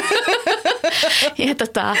oikein. Ja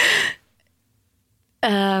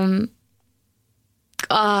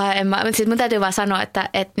siis mun täytyy vaan sanoa, että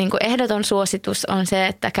niinku ehdoton suositus on se,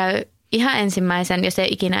 että käy ihan ensimmäisen, jos ei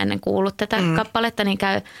ikinä ennen kuullut tätä kappaletta, niin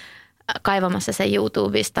käy kaivamassa sen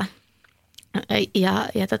YouTubesta ja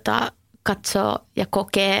katsoo ja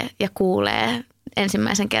kokee ja kuulee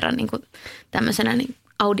ensimmäisen kerran niin kuin tämmöisenä niin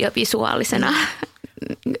audiovisuaalisena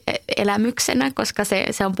elämyksenä, koska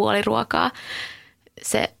se on puoliruokaa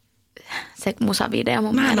se musavideo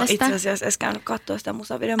mun mielestä. Mä en ole itse asiassa edes käynyt katsoa sitä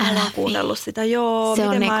musavideoa. Mä oon kuunnellut sitä. Joo, se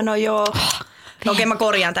miten on mä en ole Okei, mä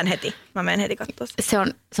korjaan tän heti. Mä menen heti katsoa sitä.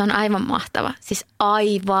 Se on aivan mahtava. Siis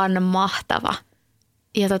aivan mahtava.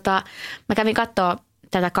 Ja mä kävin katsoa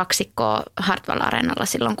tätä kaksikkoa Hartwall Areenalla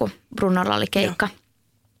silloin, kun Brunolla oli keikka. Joo.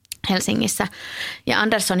 Helsingissä. Ja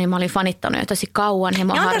Anderssonia mä olin fanittanut jo tosi kauan.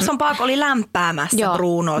 Ja Andersson Paak oli lämpäämässä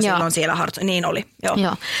Brunoa silloin siellä Hartwall. Niin oli. Joo.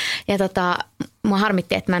 Ja mua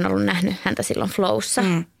harmitti, että mä en ollut nähnyt häntä silloin Flowssa.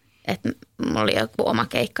 Että mulla oli joku oma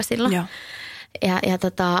keikka silloin. Joo. Ja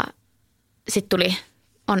sitten tuli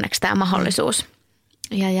onneksi tämä mahdollisuus.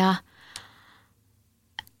 Ja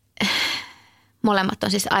molemmat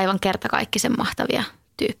on siis aivan kertakaikkisen mahtavia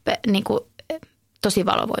tyyppejä, niin kuin tosi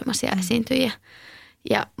valovoimaisia esiintyjiä.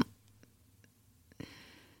 Ja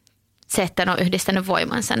se, että ne on yhdistänyt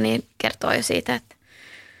voimansa, niin kertoo jo siitä,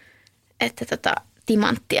 että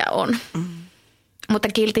timanttia on. Mutta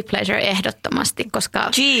guilty pleasure ehdottomasti,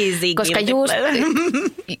 koska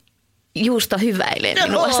juusto hyväilee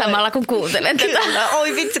minua samalla, kun kuuntelen tätä. Kyllä.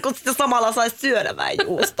 Oi vitsi, kun sitä samalla saisi syödä vähän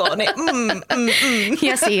juustoa. Niin,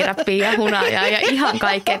 Ja siirappia ja hunajaa ja ihan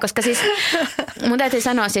kaikkea. Koska siis mun täytyy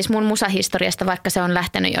sanoa siis mun musahistoriasta, vaikka se on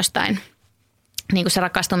lähtenyt jostain, niin kuin se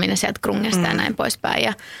rakastuminen sieltä grungesta ja näin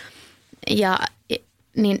poispäin.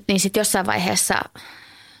 Niin sitten jossain vaiheessa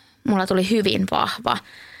mulla tuli hyvin vahva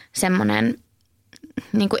semmoinen,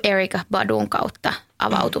 niin kuin Erykah Badun kautta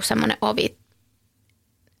avautui semmoinen ovi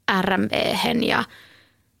R&B:hen ja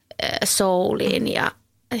souliin ja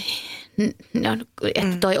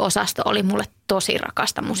että toi osasto oli mulle tosi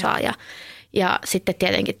rakasta musaa ja sitten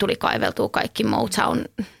tietenkin tuli kaiveltua kaikki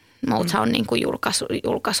Motown niin kuin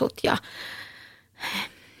julkaisut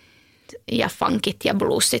ja funkit ja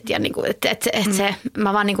bluesit ja niin kuin,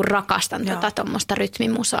 mä vaan niin kuin rakastan tuommoista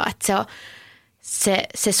rytmimusaa, että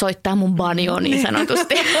se soittaa mun banjoon niin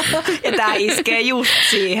sanotusti. Ja tää iskee just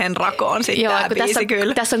siihen rakoon sitten tää biisi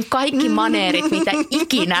kyllä. Tässä on kaikki maneerit, mitä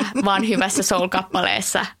ikinä vaan hyvässä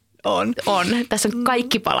soul-kappaleessa on. Tässä on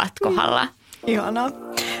kaikki palat kohdalla. Ihanaa.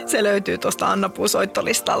 Se löytyy tuosta Anna Puu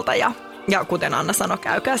 -soittolistalta ja kuten Anna sanoi,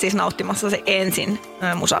 käykää siis nauttimassa se ensin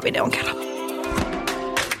musavideon kerran.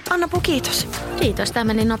 Anna Puu, kiitos. Kiitos, tämä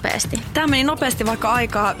meni nopeasti. Tämä meni nopeasti, vaikka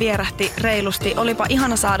aikaa vierähti reilusti. Olipa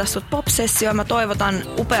ihana saada sut Pop-sessioon. Mä toivotan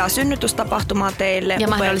upeaa synnytystapahtumaa teille. Ja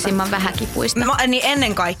mahdollisimman vähäkipuista. Niin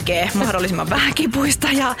ennen kaikkea mahdollisimman vähäkipuista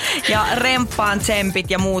ja remppaan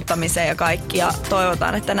tsempit ja muuttamiseen ja kaikki. Ja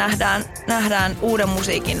toivotaan, että nähdään uuden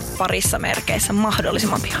musiikin parissa merkeissä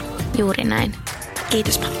mahdollisimman pian. Juuri näin.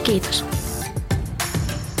 Kiitos paljon. Kiitos.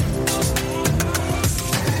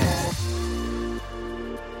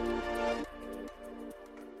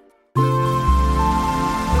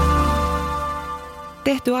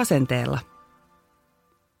 Tehty asenteella.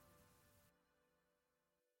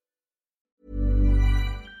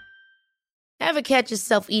 Ever catch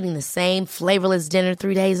yourself eating the same flavorless dinner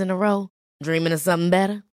 3 days in a row? Dreaming of something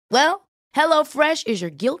better? Well, HelloFresh is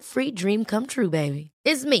your guilt-free dream come true, baby.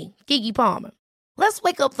 It's me, Keke Palmer. Let's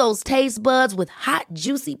wake up those taste buds with hot,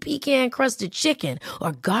 juicy pecan-crusted chicken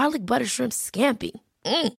or garlic butter shrimp scampi.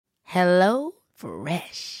 Hello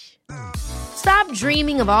Fresh. Stop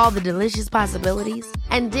dreaming of all the delicious possibilities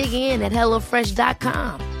and dig in at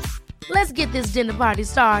HelloFresh.com. Let's get this dinner party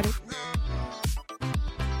started.